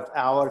part of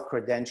our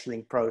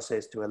credentialing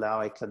process to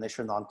allow a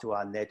clinician onto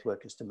our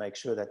network is to make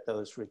sure that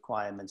those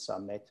requirements are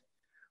met.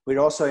 We're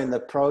also in the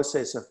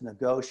process of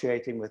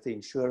negotiating with the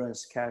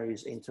insurance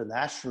carriers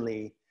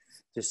internationally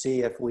to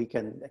see if we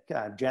can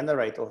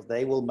generate, or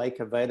they will make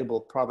available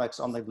products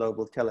on the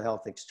Global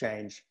Telehealth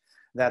Exchange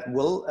that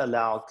will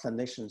allow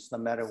clinicians, no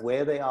matter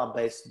where they are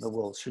based in the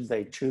world, should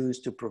they choose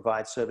to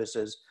provide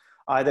services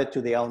either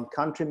to their own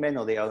countrymen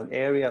or their own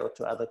area or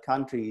to other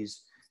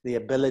countries, the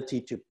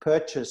ability to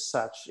purchase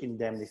such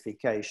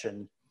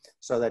indemnification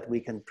so that we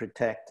can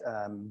protect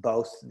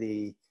both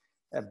the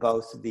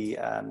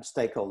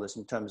stakeholders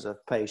in terms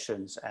of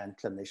patients and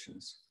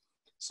clinicians.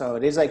 So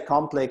it is a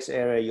complex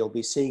area. You'll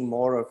be seeing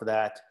more of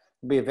that.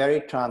 It'll be a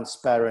very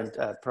transparent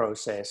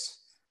process,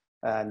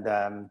 and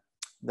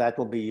that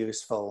will be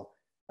useful.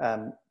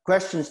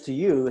 Questions to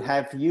you: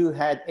 have you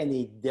had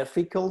any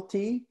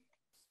difficulty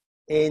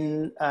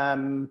in,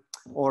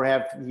 or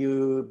have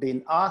you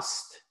been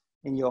asked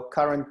in your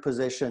current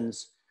positions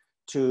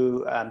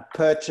to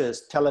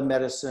purchase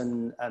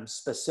telemedicine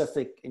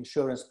specific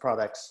insurance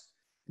products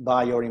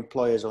by your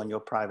employers or in your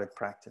private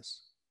practice?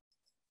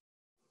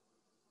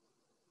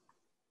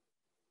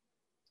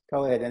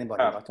 Go ahead,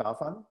 anybody, Dr.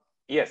 Afan?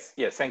 Yes,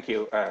 thank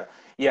you.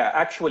 Yeah,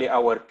 actually,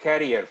 our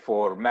carrier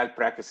for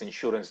malpractice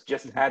insurance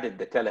just added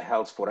the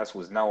telehealth for us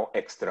with no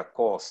extra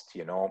cost,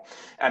 you know.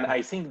 And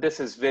I think this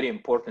is very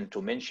important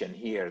to mention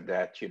here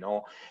that, you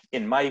know,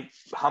 in my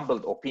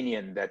humbled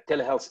opinion, that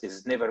telehealth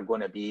is never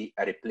going to be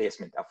a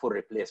replacement, a full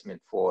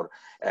replacement for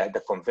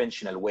the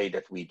conventional way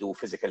that we do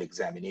physical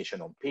examination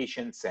on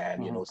patients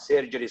and, you know,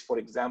 surgeries, for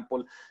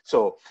example.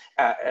 So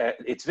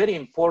it's very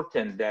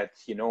important that,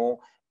 you know,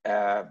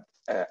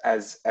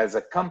 as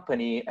a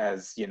company,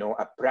 as you know,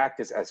 a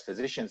practice, as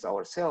physicians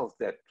ourselves,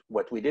 that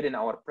what we did in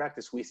our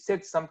practice, we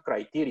set some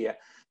criteria,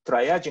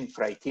 triaging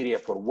criteria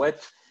for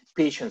what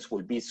patients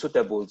will be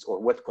suitable or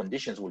what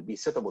conditions will be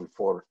suitable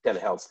for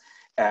telehealth.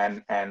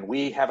 And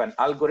we have an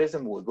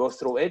algorithm, we'll go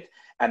through it,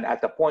 and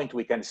at a point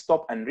we can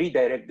stop and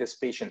redirect this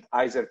patient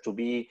either to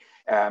be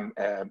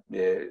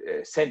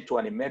sent to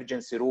an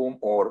emergency room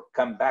or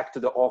come back to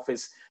the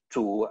office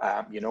to,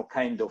 you know,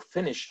 kind of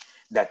finish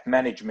that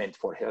management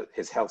for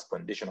his health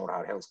condition or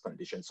our health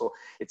condition. So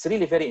it's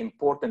really very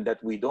important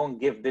that we don't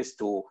give this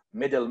to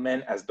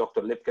middlemen, as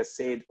Dr. Lipka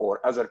said,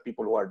 or other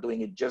people who are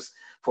doing it just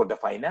for the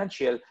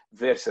financial,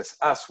 versus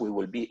us. We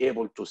will be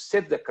able to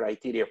set the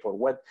criteria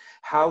for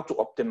how to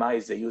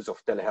optimize the use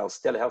of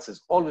telehealth. Telehealth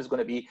is always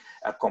going to be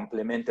a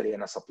complementary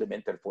and a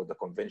supplementary for the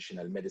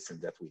conventional medicine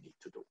that we need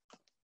to do.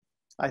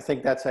 I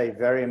think that's a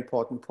very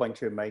important point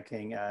you're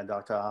making,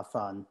 Dr.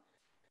 Afan.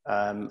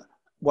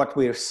 What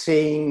we're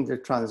seeing, the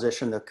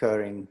transition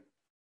occurring,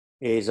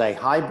 is a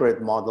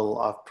hybrid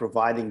model of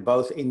providing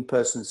both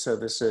in-person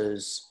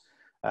services,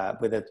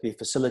 whether it be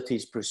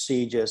facilities,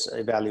 procedures,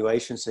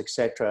 evaluations,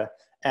 etc.,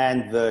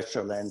 and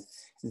virtual. And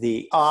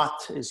the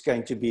art is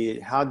going to be,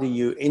 how do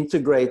you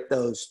integrate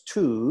those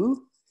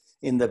two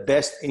in the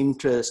best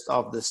interest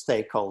of the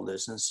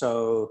stakeholders? And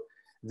so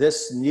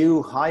this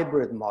new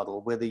hybrid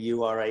model, whether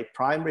you are a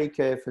primary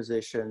care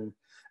physician,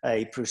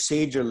 a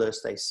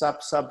proceduralist, a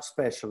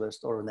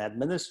subspecialist, or an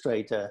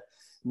administrator,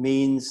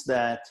 means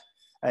that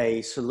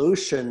a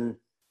solution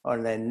or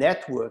a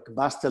network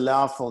must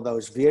allow for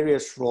those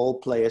various role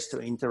players to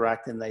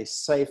interact in a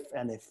safe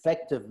and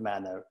effective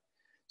manner.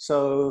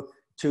 So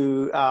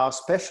to our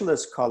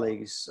specialist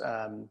colleagues,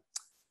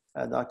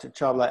 Dr.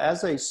 Chawla,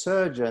 as a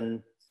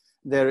surgeon,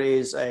 there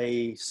is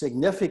a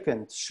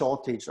significant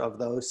shortage of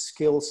those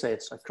skill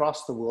sets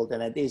across the world,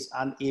 and it is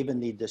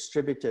unevenly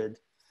distributed.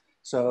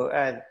 So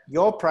at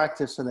your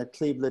practice in the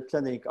Cleveland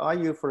Clinic, are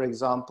you, for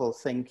example,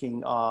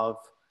 thinking of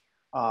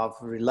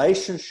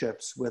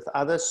relationships with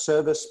other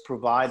service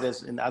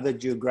providers in other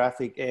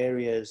geographic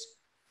areas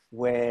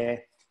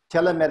where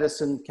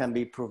telemedicine can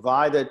be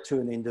provided to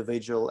an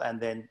individual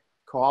and then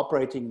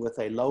cooperating with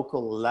a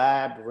local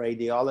lab,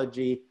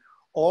 radiology,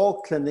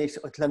 or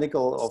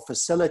clinical or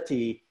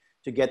facility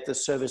to get the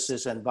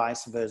services and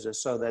vice versa,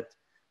 so that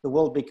the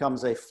world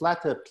becomes a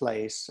flatter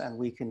place and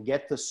we can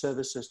get the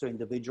services to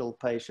individual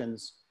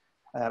patients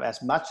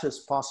as much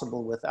as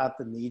possible without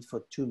the need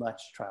for too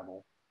much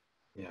travel?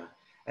 Yeah,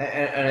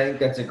 and I think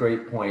that's a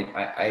great point.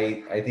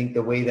 I think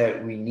the way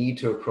that we need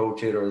to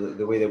approach it, or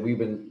the way that we've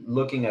been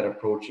looking at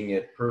approaching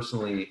it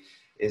personally,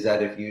 is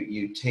that if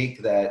you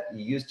take that,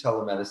 you use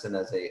telemedicine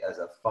as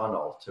a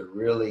funnel to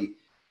really,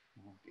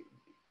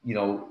 you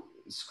know,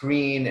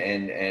 screen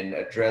and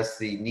address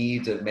the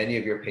needs of many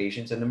of your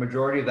patients, and the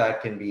majority of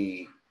that can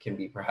be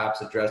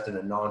perhaps addressed in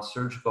a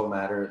non-surgical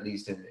manner. At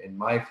least in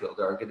my field,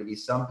 there are going to be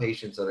some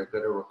patients that are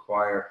going to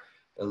require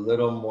a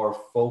little more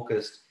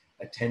focused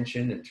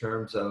attention in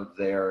terms of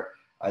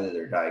either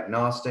their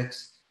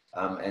diagnostics,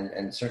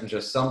 and certain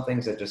just some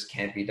things that just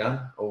can't be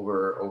done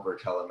over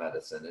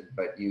telemedicine.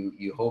 But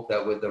you hope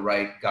that with the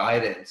right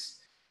guidance,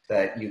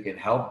 that you can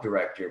help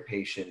direct your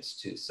patients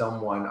to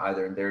someone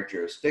either in their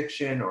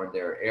jurisdiction or in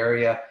their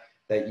area,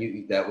 that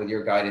with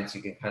your guidance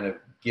you can kind of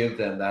give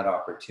them that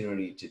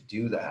opportunity to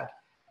do that.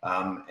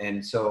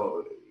 And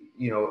so,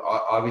 you know,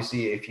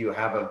 obviously, if you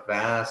have a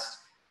vast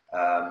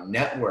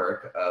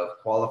network of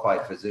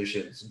qualified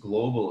physicians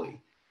globally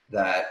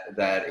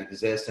that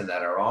exist and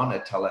that are on a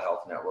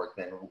telehealth network,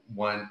 then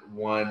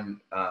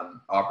one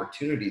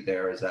opportunity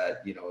there is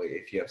that, you know,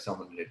 if you have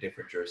someone in a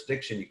different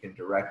jurisdiction, you can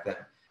direct them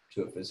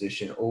to a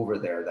physician over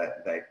there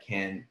that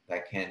can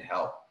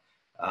help.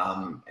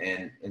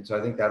 And so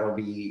I think that'll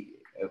be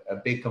a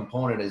big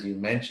component, as you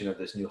mentioned, of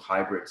this new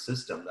hybrid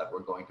system that we're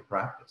going to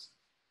practice.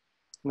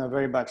 No,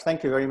 very much.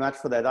 Thank you very much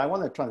for that. I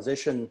want to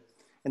transition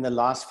in the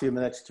last few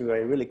minutes to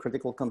a really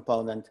critical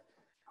component.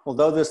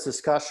 Although this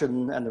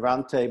discussion and the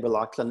roundtable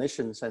are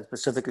clinicians and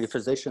specifically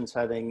physicians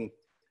having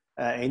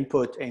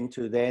input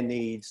into their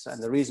needs.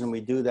 And the reason we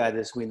do that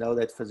is we know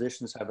that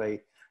physicians have a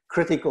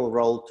critical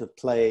role to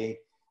play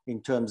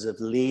in terms of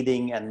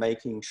leading and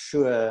making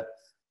sure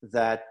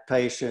that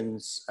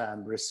patients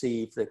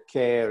receive the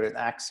care and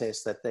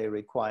access that they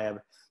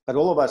require. But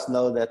all of us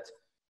know that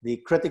the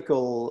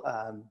critical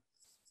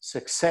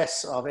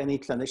success of any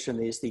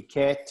clinician is the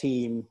care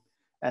team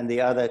and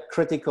the other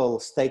critical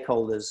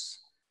stakeholders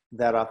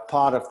that are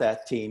part of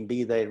that team,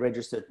 be they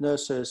registered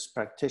nurses,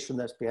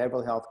 practitioners,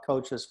 behavioral health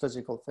coaches,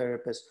 physical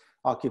therapists,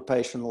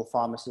 occupational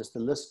pharmacists, the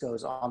list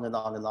goes on and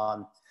on and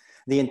on.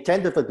 The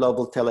intent of the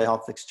Global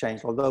Telehealth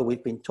Exchange, although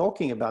we've been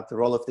talking about the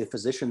role of the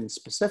physician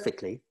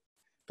specifically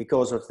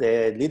because of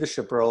their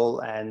leadership role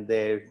and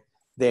their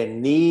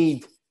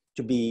need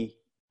to be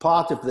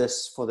part of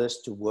this for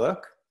this to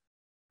work,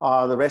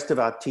 are the rest of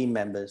our team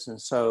members. And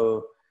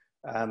so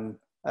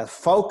a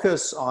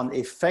focus on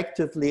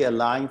effectively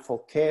allowing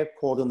for care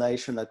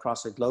coordination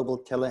across a global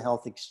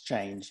telehealth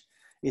exchange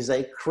is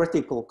a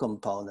critical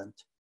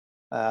component.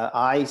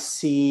 I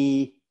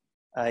see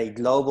a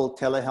global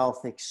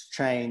telehealth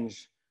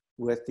exchange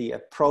with the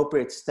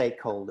appropriate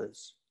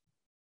stakeholders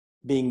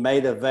being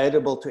made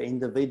available to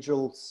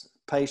individuals,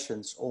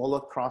 patients all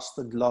across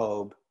the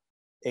globe,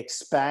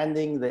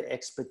 expanding the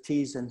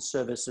expertise and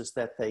services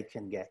that they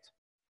can get.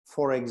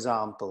 For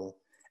example,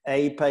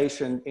 a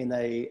patient in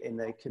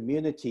a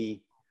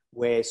community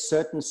where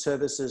certain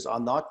services are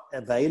not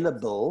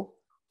available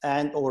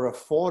and or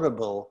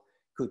affordable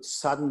could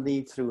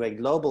suddenly, through a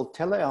global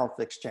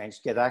telehealth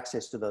exchange, get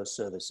access to those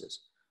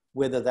services.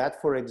 Whether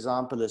that, for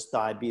example, is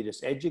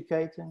diabetes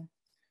educating,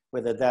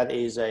 whether that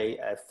is a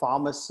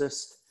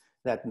pharmacist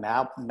that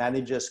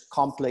manages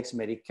complex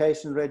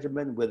medication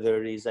regimen,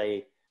 whether it is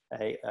a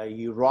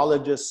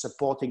urologist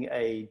supporting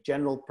a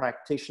general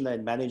practitioner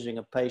and managing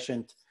a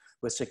patient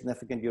with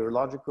significant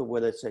urological,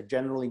 whether it's a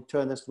general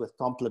internist with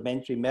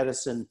complementary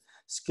medicine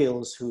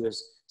skills who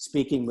is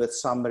speaking with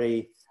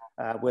somebody,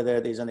 whether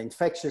it is an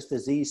infectious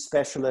disease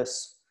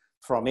specialist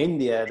from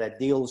India that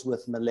deals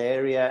with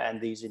malaria and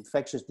these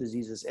infectious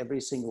diseases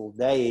every single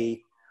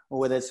day, or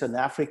whether it's an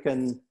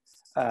African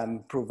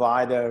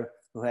provider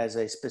who has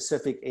a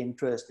specific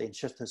interest in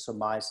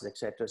schistosomiasis,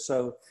 etc.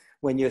 So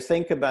when you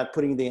think about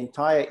putting the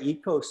entire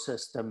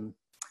ecosystem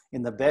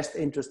in the best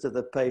interest of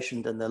the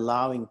patient and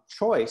allowing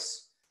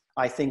choice,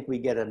 I think we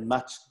get a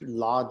much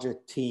larger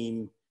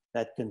team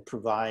that can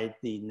provide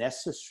the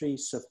necessary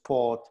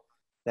support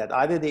that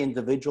either the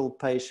individual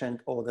patient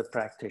or the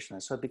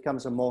practitioner. So it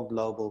becomes a more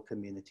global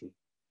community.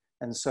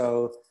 And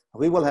so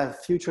we will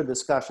have future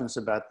discussions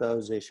about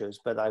those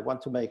issues, but I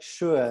want to make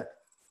sure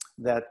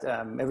that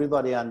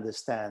everybody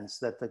understands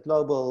that the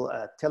global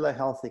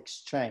telehealth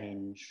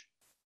exchange,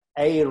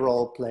 a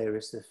role player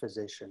is the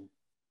physician.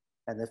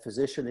 And the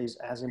physician is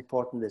as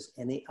important as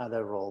any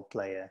other role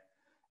player.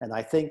 And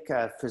I think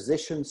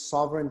physician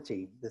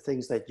sovereignty, the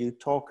things that you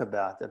talk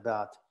about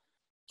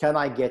can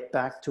I get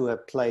back to a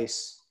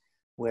place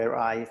where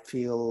I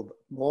feel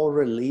more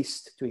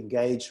released to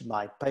engage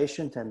my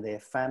patient and their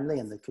family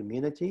and the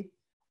community,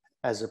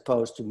 as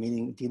opposed to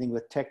dealing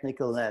with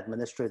technical and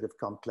administrative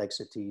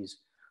complexities,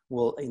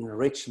 will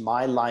enrich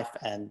my life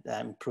and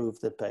improve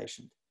the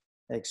patient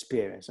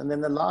experience. And then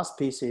the last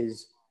piece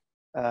is,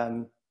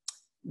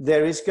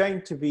 there is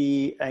going to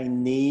be a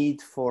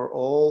need for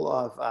all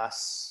of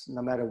us,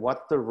 no matter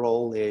what the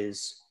role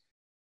is,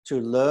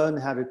 to learn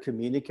how to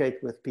communicate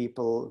with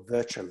people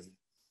virtually.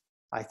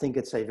 I think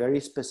it's a very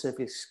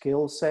specific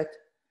skill set.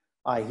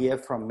 I hear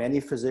from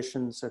many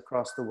physicians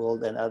across the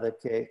world and other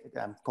care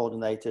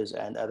coordinators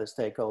and other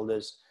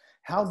stakeholders,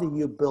 how do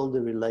you build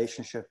a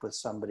relationship with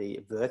somebody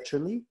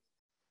virtually?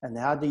 And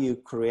how do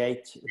you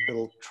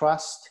build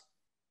trust?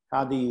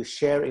 How do you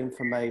share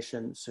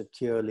information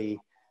securely?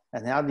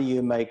 And how do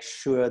you make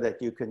sure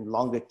that you can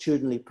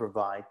longitudinally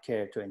provide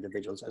care to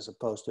individuals as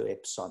opposed to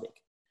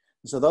episodic?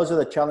 So those are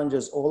the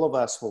challenges all of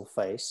us will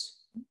face.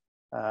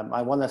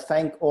 I want to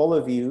thank all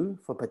of you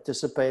for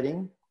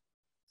participating.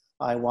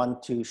 I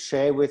want to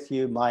share with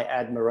you my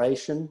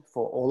admiration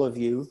for all of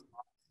you.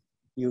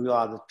 You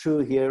are the true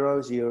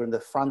heroes. You're in the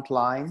front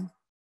line.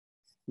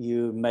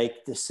 You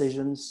make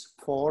decisions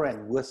for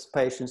and with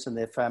patients and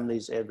their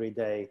families every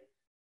day.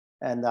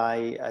 And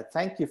I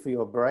thank you for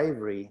your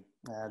bravery.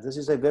 This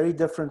is a very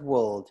different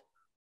world.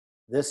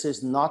 This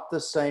is not the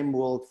same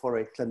world for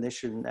a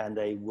clinician and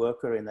a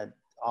worker in an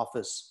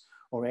office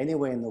or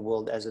anywhere in the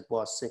world as it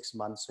was 6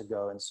 months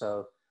ago. And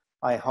so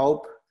I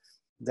hope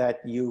that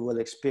you will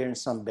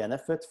experience some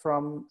benefit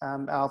from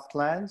our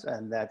plans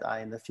and that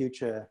in the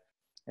future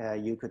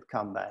you could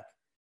come back.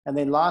 And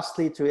then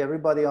lastly, to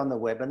everybody on the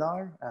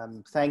webinar,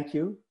 thank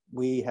you.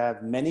 We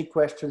have many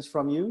questions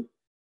from you.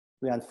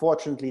 We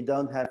unfortunately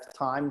don't have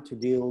time to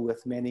deal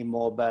with many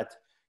more, but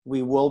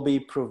we will be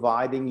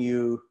providing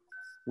you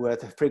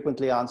with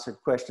frequently answered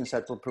questions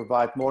that will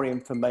provide more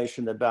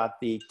information about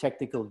the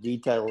technical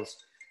details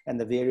and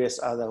the various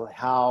other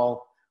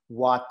how,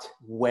 what,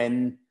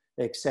 when,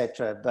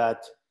 etc.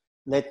 But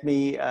let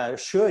me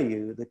assure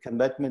you the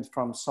commitment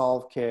from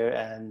SolveCare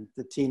and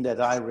the team that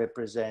I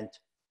represent,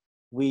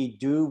 we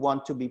do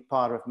want to be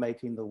part of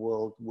making the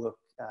world work,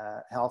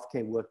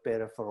 healthcare work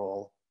better for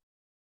all.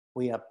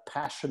 We are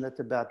passionate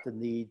about the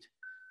need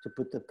to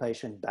put the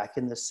patient back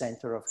in the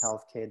center of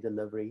healthcare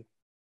delivery.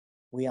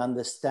 We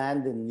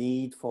understand the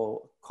need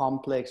for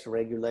complex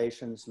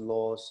regulations,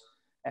 laws,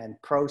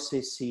 and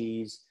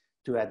processes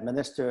to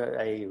administer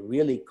a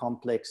really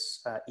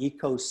complex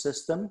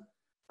ecosystem.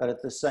 But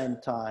at the same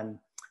time,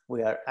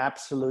 we are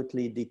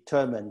absolutely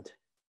determined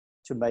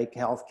to make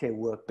healthcare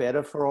work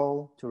better for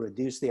all, to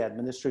reduce the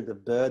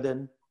administrative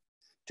burden,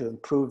 to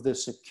improve the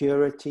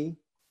security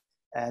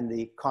and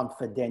the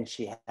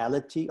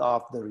confidentiality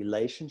of the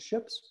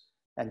relationships,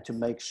 and to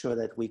make sure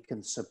that we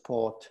can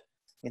support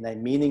in a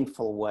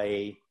meaningful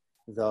way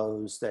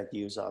those that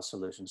use our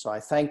solution. So I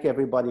thank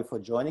everybody for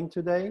joining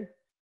today.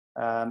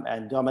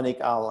 And Dominic,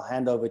 I'll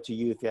hand over to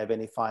you if you have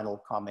any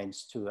final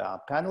comments to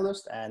our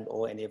panelists and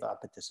or any of our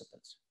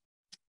participants.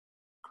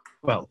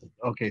 Well,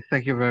 okay.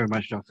 Thank you very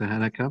much, Dr.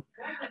 Haneke.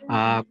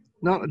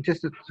 No,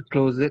 just to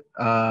close it,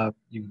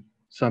 you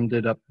summed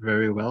it up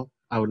very well.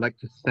 I would like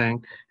to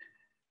thank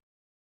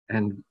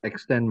and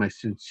extend my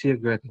sincere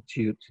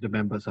gratitude to the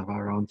members of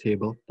our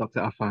roundtable, Dr.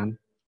 Afan,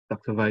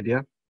 Dr.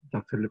 Vaidya,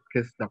 Dr.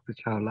 Lipkis, Dr.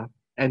 Chawla,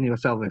 and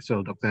yourself as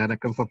well, Dr.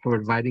 Haneke, for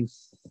providing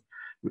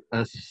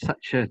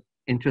such an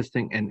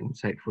interesting and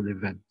insightful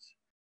event.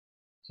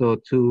 So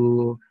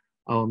to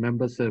our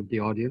members of the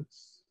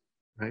audience,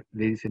 right,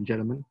 ladies and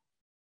gentlemen,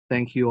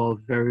 thank you all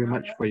very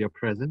much for your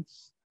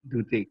presence.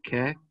 Do take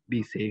care,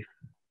 be safe,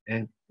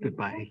 and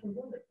goodbye.